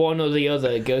presumably one or the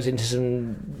other goes into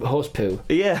some horse poo.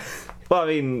 Yeah. Well, I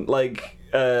mean, like,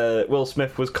 Will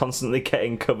Smith was constantly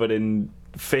getting covered in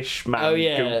fish man Oh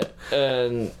yeah, goop.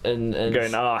 and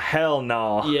Going, oh, hell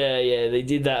no. yeah, they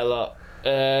did that a lot.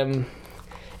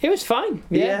 It was fine.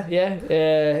 Yeah.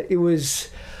 It was.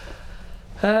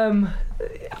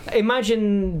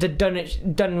 Imagine the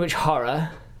Dunwich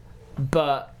Horror,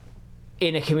 but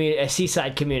in a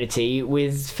seaside community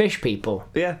with fish people.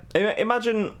 Yeah.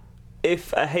 Imagine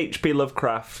if a H.P.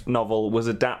 Lovecraft novel was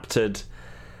adapted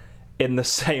in the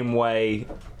same way.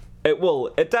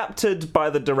 Adapted by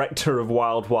the director of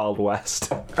Wild Wild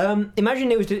West.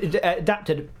 Imagine it was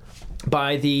adapted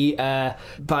by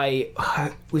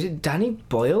was it Danny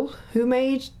Boyle who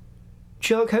made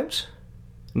Sherlock Holmes?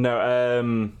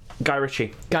 No, Guy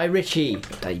Ritchie. Guy Ritchie.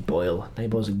 Danny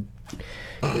Boyle's a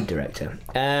good director.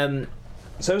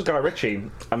 So is Guy Ritchie.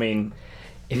 I mean,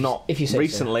 not if you say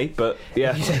recently, but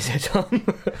yeah. You say so, Tom.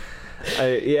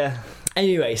 Yeah.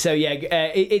 Anyway, so yeah,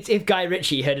 it's if Guy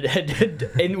Ritchie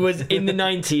was in the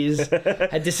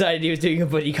 90s, had decided he was doing a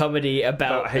buddy comedy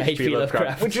about H.P.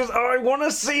 Lovecraft. Which is, I want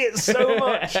to see it so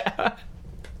much.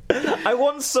 I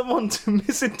want someone to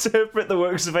misinterpret the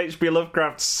works of H.P.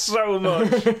 Lovecraft so much.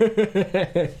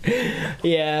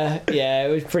 yeah,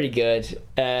 it was pretty good.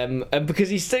 And because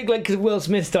because Will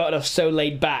Smith started off so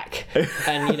laid back,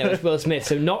 and it's Will Smith,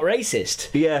 so not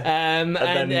racist. Yeah. And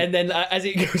then as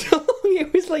it goes along,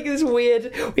 it was like this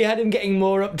weird. We had him getting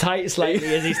more uptight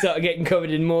slightly as he started getting covered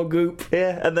in more goop.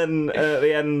 Yeah, and then at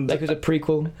the end, Like it was a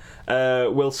prequel.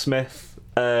 Will Smith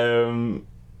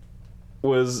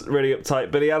was really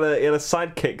uptight, but he had a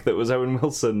sidekick that was Owen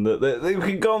Wilson that they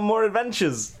could go on more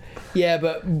adventures. Yeah,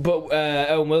 but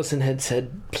Owen Wilson had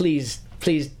said, please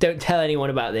don't tell anyone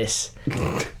about this.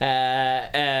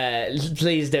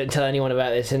 Please don't tell anyone about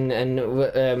this. And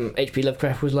H.P.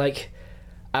 Lovecraft was like,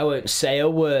 I won't say a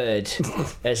word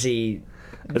as he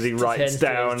writes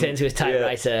down, turns to his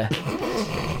typewriter.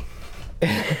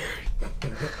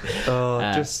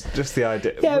 Just the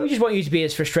idea. Yeah, we just want you to be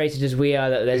as frustrated as we are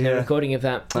that there's no recording of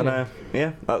that. I know.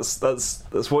 Yeah, that's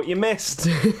what you missed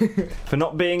for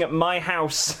not being at my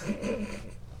house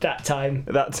That time.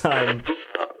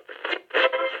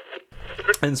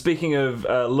 And speaking of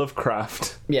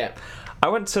Lovecraft, Yeah. I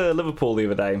went to Liverpool the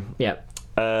other day. Yeah.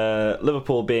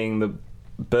 Liverpool being the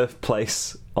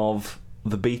birthplace of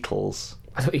the Beatles.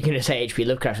 I thought you were going to say H.P.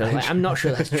 Lovecraft. I was like, I'm not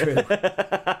sure that's true.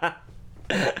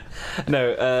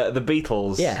 No, the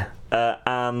Beatles. Yeah.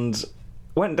 And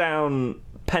went down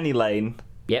Penny Lane.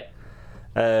 Yep.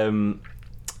 And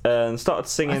started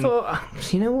singing. I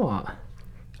thought, you know what?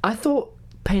 I thought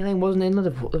Penny Lane wasn't in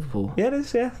Liverpool. Yeah, it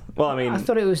is. Yeah. Well, I mean, I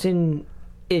thought it was in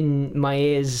my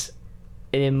ears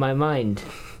and in my mind.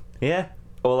 Yeah.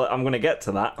 Well, I'm going to get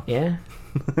to that. Yeah.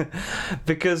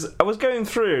 Because I was going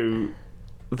through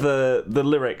the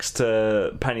lyrics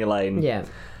to Penny Lane. Yeah.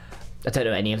 I don't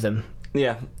know any of them.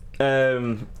 Yeah.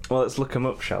 Well, let's look them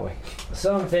up, shall we?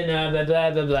 Something blah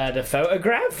blah blah blah. The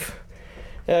photograph.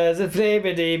 The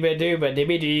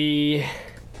flibbity-ba-doo-ba-dibby-dee.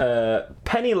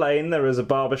 Penny Lane, there is a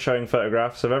barber showing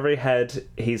photographs of every head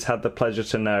he's had the pleasure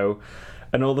to know,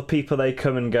 and all the people they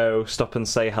come and go stop and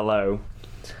say hello.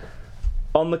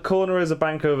 On the corner is a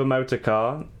bank over motor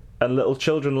car, and little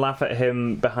children laugh at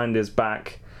him behind his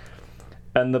back.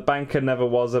 And the banker never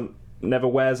wears a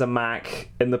Mac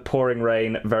in the pouring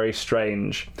rain. Very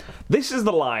strange. This is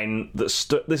the line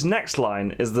that this next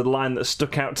line is the line that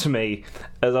stuck out to me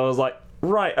as I was like,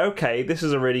 right, okay, this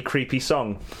is a really creepy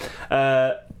song.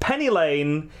 Penny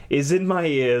Lane is in my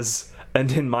ears and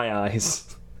in my eyes.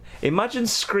 Imagine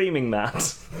screaming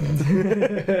that.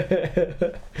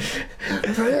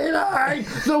 Penny Lane,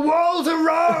 the walls are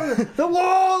wrong. The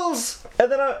walls.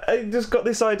 And then I just got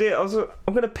this idea. I'm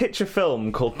going to pitch a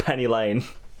film called Penny Lane,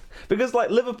 because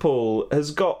like Liverpool has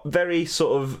got very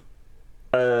sort of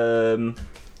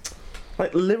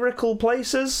like lyrical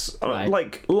places, Right.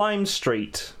 like Lime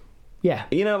Street. Yeah.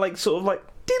 You know, like sort of like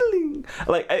diddling.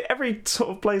 Like every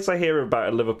sort of place I hear about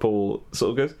in Liverpool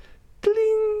sort of goes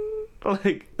diddling.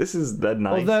 Like they're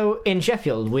nice. Although in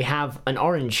Sheffield we have an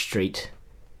Orange Street.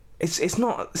 It's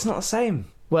not the same.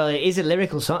 Well, it is a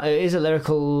lyrical song. It is a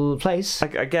lyrical place.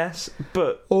 I guess,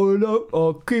 but Oh no!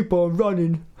 I'll keep on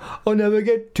running. I'll never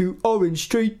get to Orange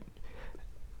Street.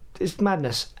 It's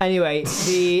madness. Anyway,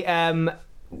 the I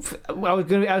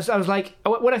was like,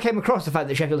 when I came across the fact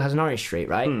that Sheffield has an Orange Street,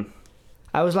 right?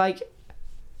 I was like,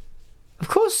 of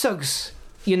course, Suggs,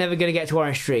 you're never going to get to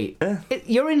Orange Street.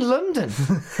 You're in London.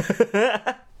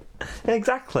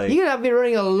 Exactly. You're gonna be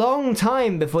running a long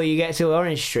time before you get to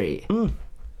Orange Street.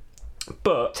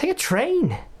 But Take a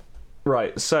train.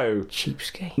 right, so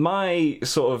Cheapskate. my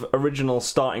sort of original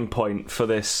starting point for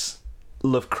this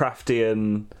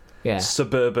Lovecraftian Yeah.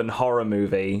 suburban horror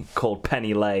movie called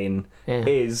Penny Lane Yeah.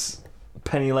 is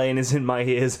Penny Lane is in my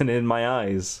ears and in my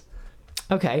eyes.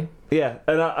 Okay. Yeah,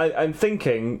 and I'm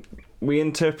thinking we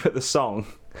interpret the song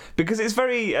because it's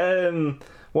very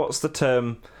what's the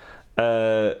term?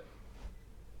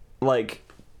 Like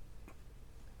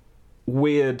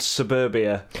weird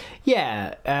suburbia.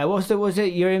 Yeah. Was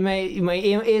it? You're in my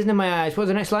ears and in my eyes. What are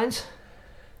the next lines?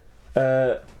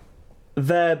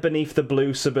 There beneath the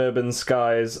blue suburban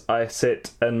skies I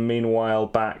sit, and meanwhile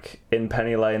back in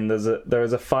Penny Lane there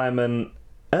is a fireman,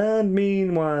 and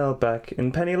meanwhile back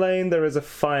in Penny Lane there is a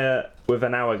fire with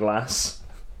an hourglass.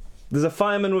 There's a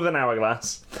fireman with an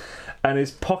hourglass, and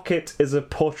his pocket is a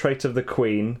portrait of the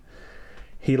Queen.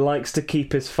 He likes to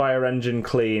keep his fire engine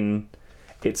clean.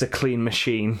 It's a clean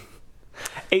machine.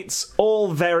 It's all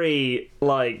very,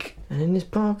 like... And in his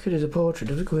pocket is a portrait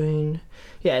of the Queen.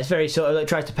 Yeah, it's very sort of like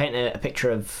tries to paint a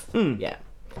picture of yeah.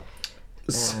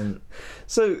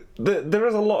 So there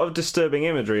is a lot of disturbing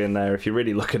imagery in there if you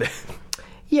really look at it.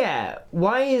 Yeah.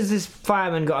 Why is this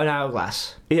fireman got an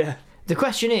hourglass? Yeah. The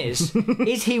question is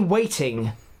he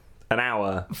waiting An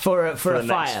hour. for a the fire?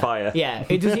 next fire. Yeah.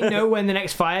 Does he know when the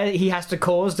next fire? He has to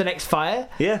cause the next fire.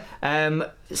 Yeah.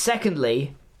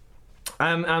 Secondly,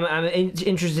 I'm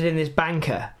interested in this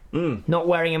banker not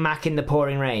wearing a mac in the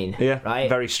pouring rain. Yeah. Right.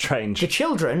 Very strange. The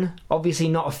children, obviously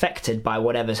not affected by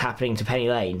whatever's happening to Penny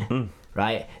Lane,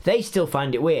 right? They still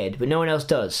find it weird, but no one else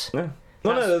does. Yeah.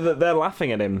 No, they're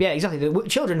laughing at him. Yeah, exactly. The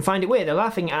children find it weird. They're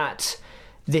laughing at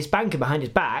this banker behind his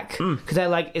back because they're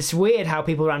like, it's weird how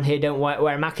people around here don't wear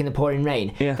a mac in the pouring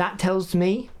rain. Yeah. That tells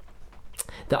me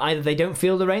that either they don't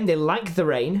feel the rain, they like the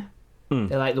rain,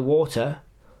 they like the water,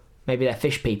 maybe they're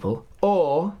fish people,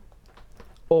 or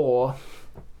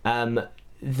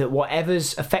that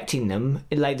whatever's affecting them,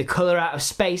 like the colour out of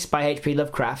space by H.P.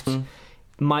 Lovecraft,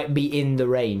 might be in the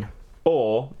rain.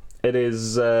 Or it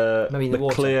is Maybe in the the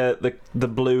water. clear, the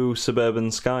blue suburban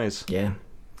skies. Yeah.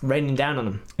 Raining down on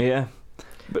them. Yeah.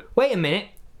 Wait a minute.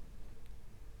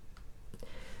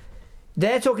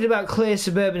 They're talking about clear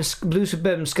blue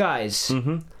suburban skies.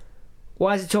 Mm-hmm.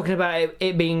 Why is it talking about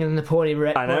it being in the pouring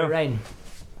I know. rain?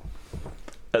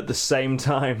 At the same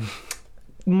time.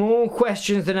 More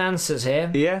questions than answers here.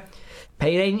 Yeah.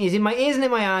 Penny Lane is in my ears and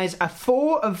in my eyes. A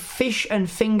four of fish and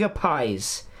finger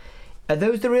pies. Are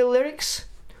those the real lyrics?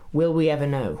 Will we ever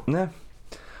know? Yeah.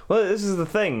 Well, this is the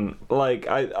thing. Like,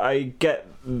 I get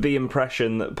the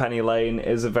impression that Penny Lane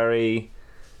is a very...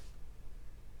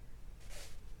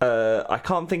 I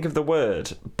can't think of the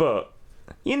word, but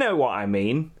you know what I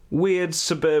mean. Weird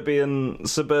suburban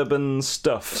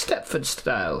stuff. Stepford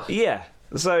style. Yeah.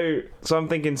 So I'm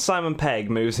thinking Simon Pegg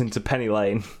moves into Penny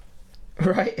Lane.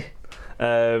 Right.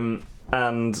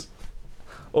 And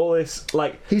all this,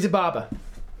 like... He's a barber.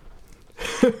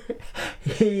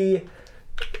 He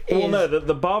Well, is... no,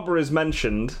 the barber is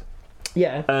mentioned,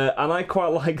 Yeah. and I quite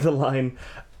like the line...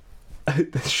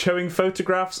 showing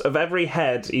photographs of every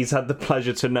head he's had the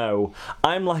pleasure to know.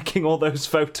 I'm liking all those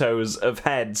photos of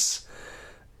heads,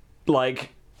 like,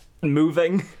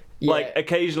 moving. Yeah. Like,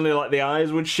 occasionally, like, the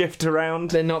eyes would shift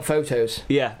around. They're not photos.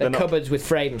 Yeah, They're not... cupboards with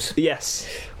frames. Yes,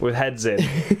 with heads in.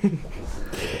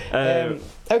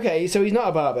 Okay, so he's not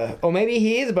a barber. Or maybe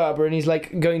he is a barber and he's,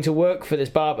 like, going to work for this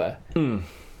barber.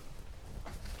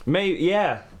 Maybe,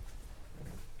 yeah.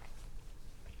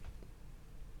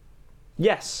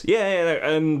 Yes, yeah,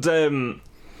 and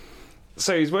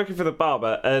so he's working for the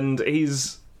barber, and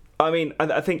he's... I mean,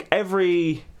 I think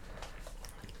every...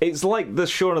 It's like the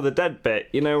Shaun of the Dead bit,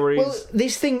 you know, where he's... Well,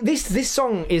 this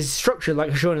song is structured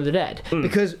like a Shaun of the Dead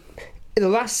because the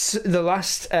last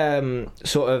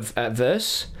sort of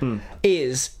verse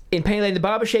is in Penny Lane. The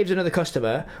barber shaves another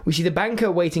customer. We see the banker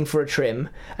waiting for a trim,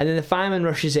 and then the fireman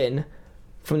rushes in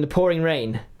from the pouring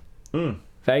rain.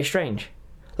 Very strange.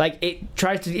 Like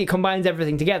it combines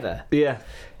everything together. Yeah.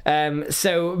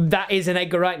 So that is an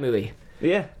Edgar Wright movie.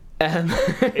 Yeah.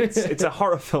 It's a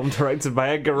horror film directed by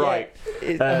Edgar Wright.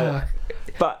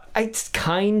 But It's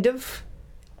kind of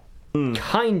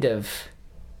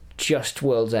just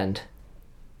World's End.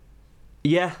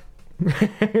 yeah.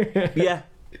 Yeah.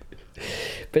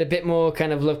 But a bit more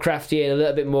kind of Lovecraftian, a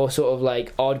little bit more sort of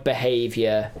like odd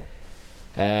behaviour.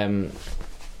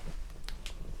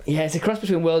 Yeah, it's a cross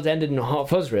between World's End and Hot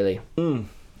Fuzz, really.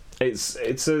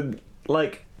 It's a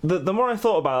like the more I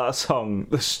thought about that song,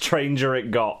 the stranger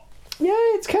it got. Yeah,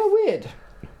 it's kind of weird.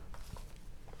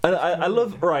 And I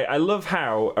love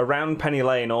how around Penny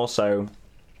Lane also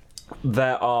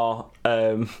there are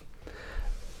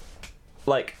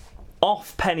like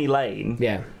off Penny Lane.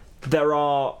 Yeah. There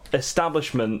are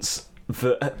establishments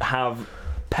that have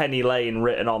Penny Lane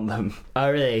written on them. Oh,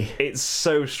 really? It's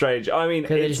so strange. I mean,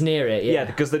 Because they're just near it. yeah,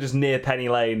 because they're just near Penny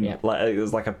Lane. Yeah. Like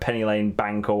there's like a Penny Lane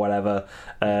bank or whatever.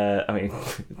 I mean,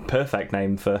 perfect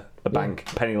name for a bank,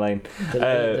 Penny Lane.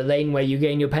 The lane where you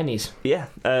gain your pennies. Yeah,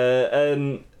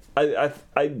 and I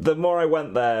the more I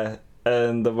went there,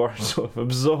 and the more I sort of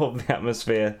absorbed the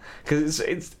atmosphere, because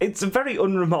it's a very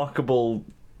unremarkable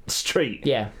street.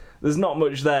 Yeah. There's not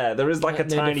much there. There is like a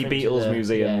No tiny difference to Beatles the-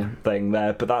 museum thing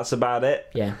there, but that's about it.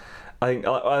 Yeah.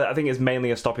 I think it's mainly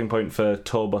a stopping point for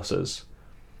tour buses.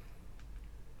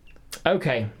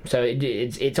 Okay, so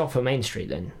it's off of Main Street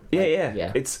then.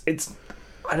 Yeah. It's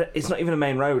not even a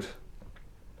main road.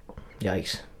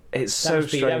 Yikes. It's That so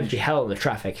must be, that must strange. be hell of the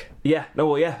traffic. Yeah. No.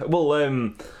 Well. Yeah.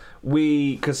 Well.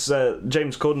 Because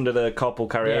James Corden did a carpool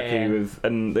karaoke Yeah. with,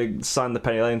 and they signed the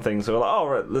Penny Lane thing, so we're like, oh,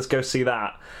 right, let's go see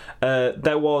that.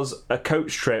 There was a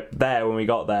coach trip there when we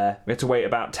got there. We had to wait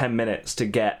about 10 minutes to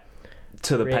get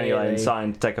to the Penny Lane Really?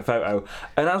 sign to take a photo.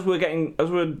 And as we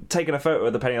were taking a photo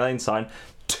of the Penny Lane sign,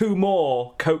 2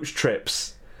 more coach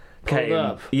trips Pulled came.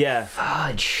 up. Yeah,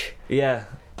 Fudge. yeah.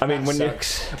 I mean, That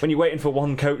sucks. when you're waiting for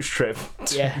one coach trip,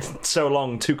 Yeah. so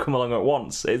long, 2 come along at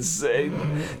once.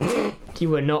 You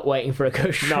were not waiting for a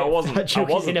coach trip. No, I wasn't. That joke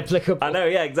I wasn't. is inapplicable. I know,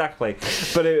 yeah, exactly.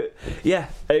 But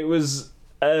it was.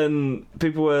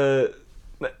 People were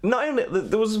not only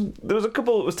there was a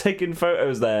couple that was taking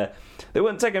photos there. They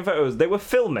weren't taking photos. They were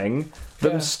filming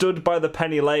them Yeah. stood by the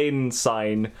Penny Lane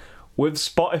sign with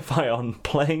Spotify on,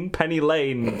 playing Penny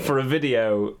Lane for a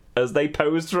video as they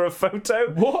posed for a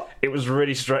photo. What? It was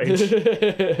really strange.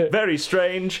 Very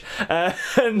strange. And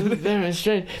Very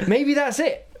strange. Maybe that's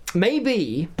it.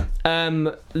 Maybe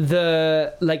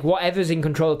the like whatever's in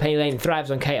control of Penny Lane thrives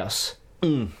on chaos,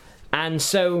 and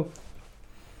so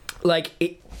like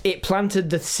it planted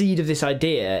the seed of this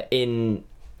idea in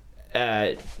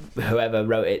whoever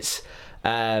wrote its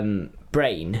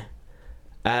brain,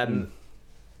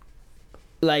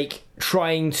 like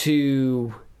trying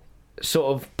to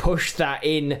sort of push that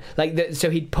in, like so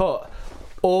he'd put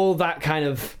all that kind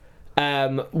of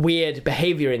weird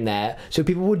behavior in there so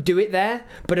people would do it there,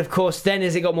 but of course then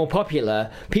as it got more popular,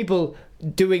 people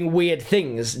doing weird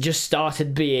things just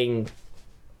started being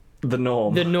the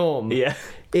norm. Yeah.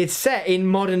 It's set in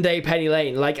modern day Penny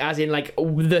Lane, like as in like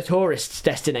the tourist's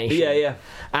destination. Yeah.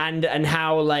 And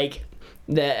how like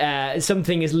the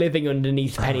something is living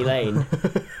underneath Penny Lane.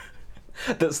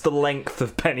 That's the length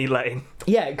of Penny Lane.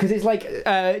 Yeah, because it's like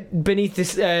beneath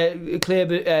this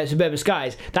clear suburban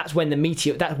skies. That's when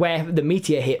that's where the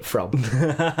meteor hit from.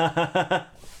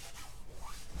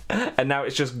 And now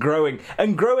it's just growing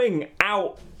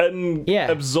out and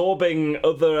Yeah. absorbing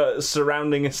other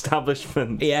surrounding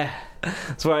establishments. Yeah.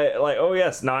 That's why, like, oh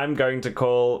yes, now I'm going to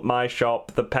call my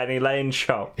shop the Penny Lane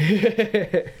shop.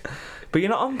 But you're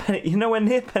not on Penny. You're nowhere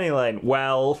near Penny Lane.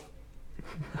 Well,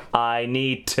 I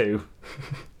need to.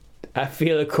 I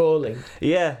feel a calling.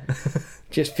 Yeah.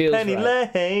 Just feels Penny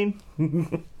right. Lane.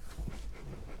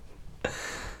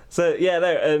 So yeah,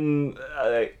 no, and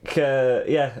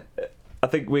yeah, I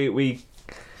think we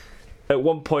at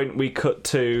one point we cut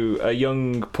to a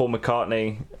young Paul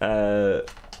McCartney. Oh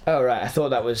right, I thought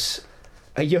that was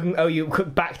a young. Oh, you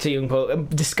cut back to young Paul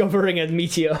discovering a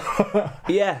meteor,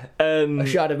 Yeah, a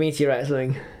shot of meteorite or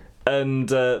something. and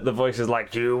the voice is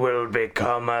like, "You will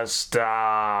become a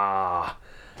star,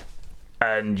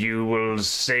 and you will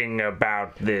sing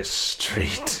about this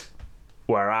street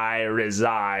where I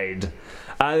reside."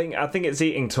 I think it's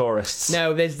eating tourists.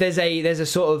 No, there's a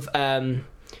sort of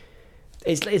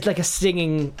it's like a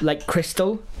singing like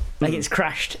crystal, like it's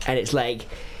crashed and it's like.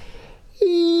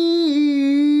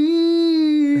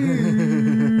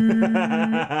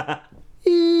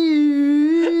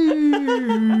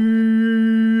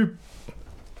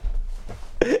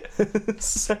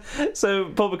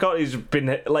 So Paul McCartney's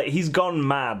been like, he's gone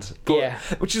mad. Yeah.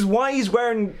 Which is why he's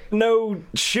wearing no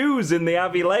shoes in the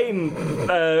Abbey Lane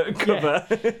cover,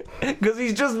 because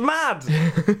he's just mad.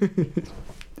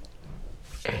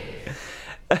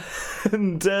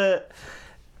 And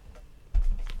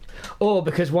Or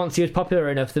because once he was popular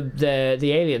enough,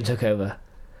 the alien took over.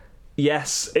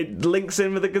 yes, it links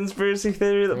in with the conspiracy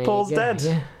theory that There Paul's you go, dead.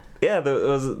 Yeah. Yeah,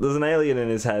 there's an alien in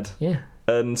his head. Yeah.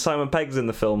 And Simon Pegg's in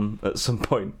the film at some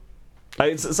point.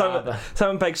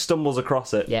 Simon Pegg stumbles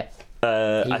across it. Yeah.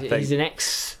 I think. He's an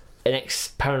ex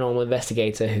paranormal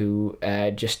investigator who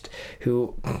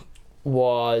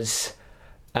was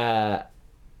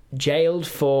jailed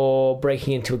for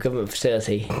breaking into a government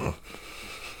facility,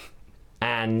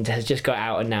 and has just got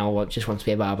out and now just wants to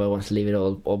be a barber, wants to leave it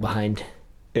all behind.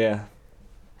 Yeah.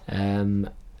 And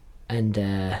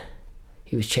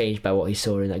he was changed by what he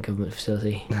saw in that government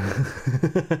facility.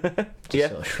 Just Yeah.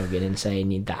 sort of shrugging and saying,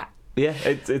 "Need that." Yeah,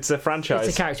 it's a franchise.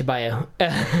 It's a character bio.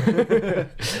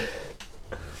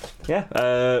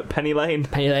 Yeah, Penny Lane.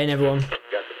 Penny Lane, everyone.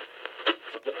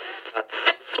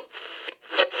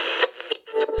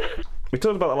 We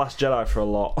talked about The Last Jedi for a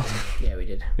lot. Yeah, we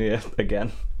did. Yeah,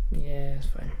 again. Yeah, it's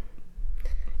fine.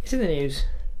 It's in the news.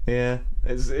 Yeah,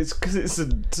 it's because it's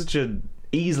such a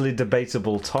easily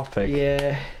debatable topic.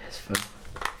 Yeah, it's fun.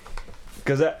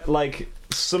 Because like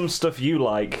some stuff you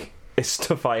like is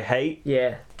stuff I hate,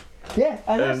 Yeah. Yeah,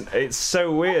 and it's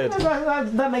so weird.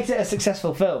 that makes it a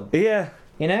successful film. Yeah,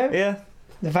 You know, yeah.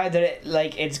 the fact that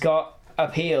it's got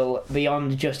appeal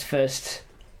beyond just first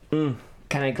kind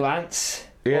of glance.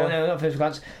 Yeah. Or no, not first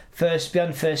glance.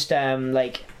 Beyond first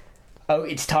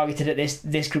it's targeted at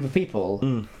this group of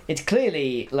people. It's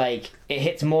clearly like it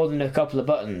hits more than a couple of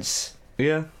buttons.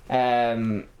 Yeah.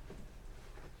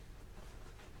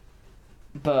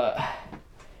 But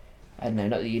I don't know,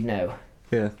 not that you'd know.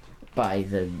 Yeah. By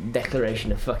the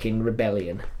Declaration of fucking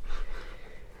Rebellion.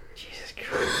 Jesus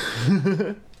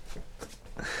Christ.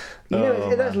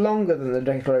 That's longer than the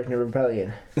Declaration of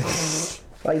Rebellion.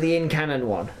 Like the in-canon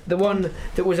one. The one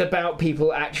that was about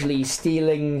people actually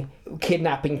stealing,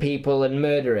 kidnapping people and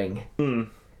murdering.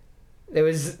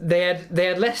 They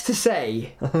had less to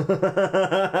say.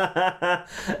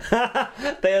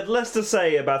 They had less to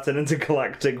say about an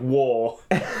intergalactic war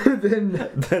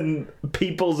than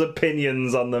people's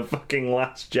opinions on the fucking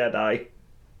Last Jedi.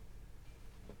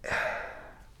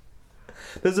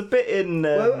 There's a bit in.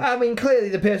 Well, I mean, clearly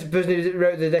the person who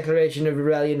wrote the Declaration of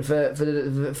Rebellion for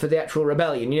the actual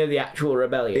rebellion, the actual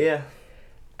rebellion, yeah.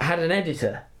 had an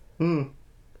editor.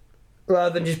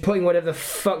 Rather than just putting whatever the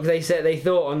fuck they said they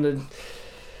thought on the.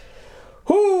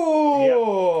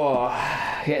 Ooh,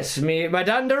 gets me my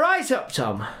dander right up,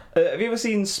 Tom. Have you ever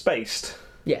seen Spaced?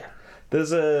 Yeah.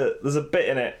 There's a bit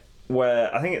in it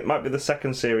where I think it might be the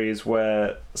second series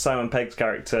where Simon Pegg's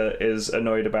character is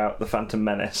annoyed about the Phantom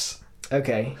Menace.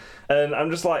 Okay. And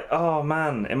I'm just like, oh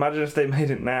man, imagine if they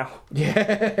made it now.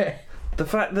 Yeah. The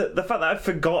fact that I've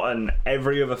forgotten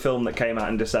every other film that came out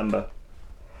in December.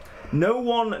 No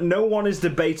one is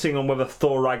debating on whether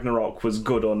Thor Ragnarok was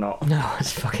good or not. No,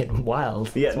 it's fucking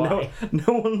wild. Yeah, That's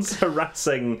no one's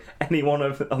harassing anyone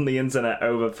on the internet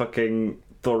over fucking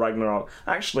Thor Ragnarok.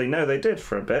 Actually, no, they did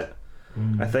for a bit,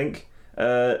 I think,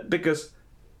 because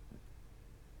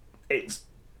it's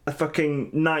a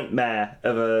fucking nightmare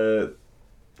of a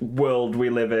world we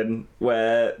live in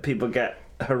where people get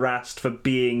harassed for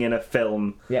being in a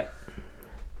film. Yeah.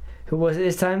 Who was it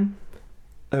this time?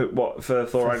 What, for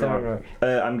Thor For Thor Ragnarok?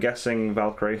 I'm guessing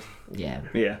Valkyrie. Yeah.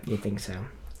 Yeah. You think so?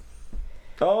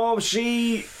 Oh,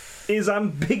 she is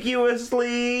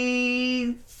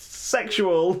ambiguously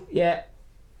sexual. Yeah.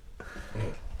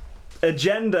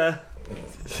 Agenda.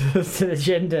 It's an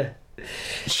agenda.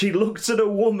 She looked at a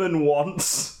woman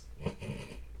once.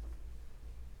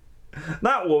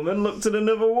 That woman looked at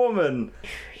another woman.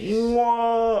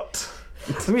 What?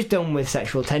 I'm just done with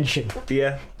sexual tension.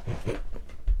 Yeah.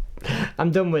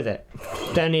 I'm done with it.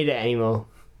 Don't need it anymore.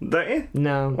 Don't you?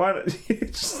 No. Why don't you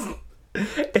just...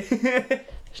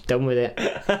 Just done with it.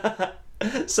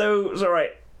 So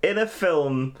right, in a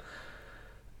film,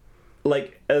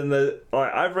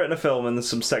 I've written a film and there's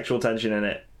some sexual tension in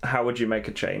it. How would you make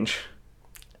a change?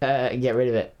 Get rid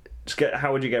of it.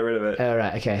 How would you get rid of it?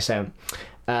 Right, okay, so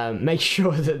make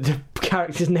sure that the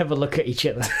characters never look at each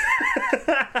other.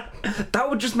 That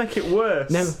would just make it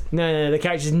worse. No, the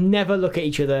characters never look at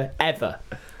each other, ever.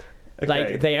 Okay.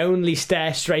 Like, they only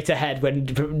stare straight ahead when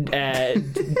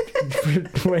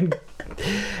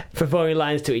performing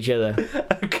lines to each other.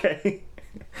 Okay.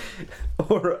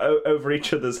 Or over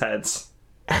each other's heads.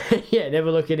 Yeah,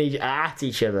 never look at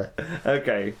each other.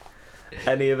 Okay.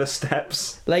 Any other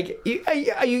steps? Like,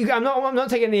 I'm not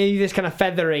taking any of this kind of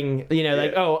feathering,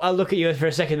 like, oh, I'll look at you for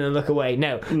a second and look away.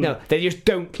 No, they just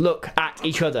don't look at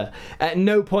each other. At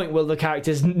no point will the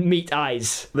characters meet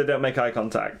eyes. They don't make eye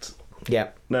contact.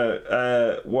 Yeah.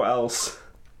 No. What else?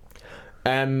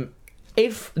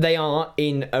 If they are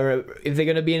if they're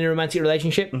going to be in a romantic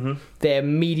relationship, they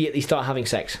immediately start having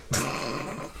sex.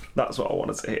 That's what I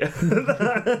wanted to hear.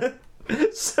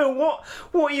 So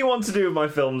what you want to do with my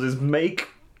films is make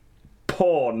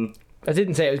porn. I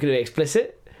didn't say it was going to be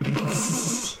explicit.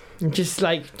 Just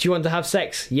like, do you want to have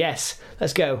sex? Yes.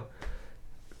 Let's go.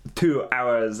 2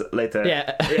 hours later.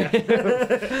 Yeah.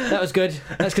 That was good.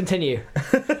 Let's continue.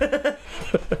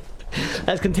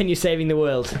 Let's continue saving the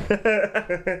world.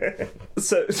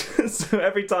 So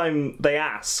every time they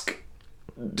ask,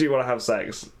 do you want to have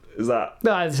sex? Is that...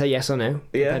 No, I'd say yes or no,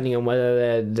 depending on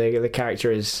whether the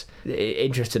character is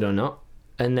interested or not.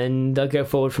 And then they'll go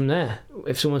forward from there.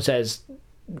 If someone says,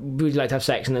 would you like to have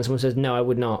sex? And then someone says, no, I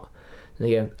would not. And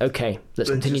they go, okay, let's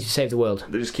continue to save the world.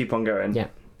 They just keep on going? Yeah.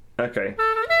 Okay.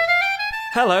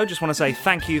 Hello, just want to say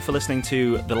thank you for listening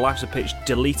to the Life's a Pitch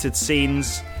deleted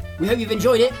scenes. We hope you've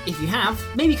enjoyed it. If you have,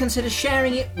 maybe consider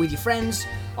sharing it with your friends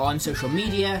on social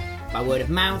media, by word of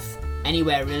mouth,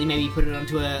 anywhere really. Maybe put it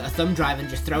onto a thumb drive and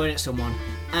just throw it at someone.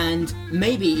 And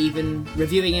maybe even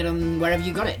reviewing it on wherever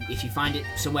you got it. If you find it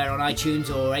somewhere on iTunes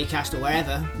or Acast or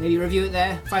wherever, maybe review it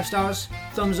there. 5 stars,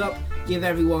 thumbs up, give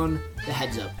everyone the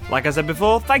heads up. Like I said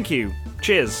before, thank you.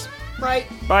 Cheers. Right.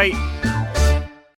 Bye.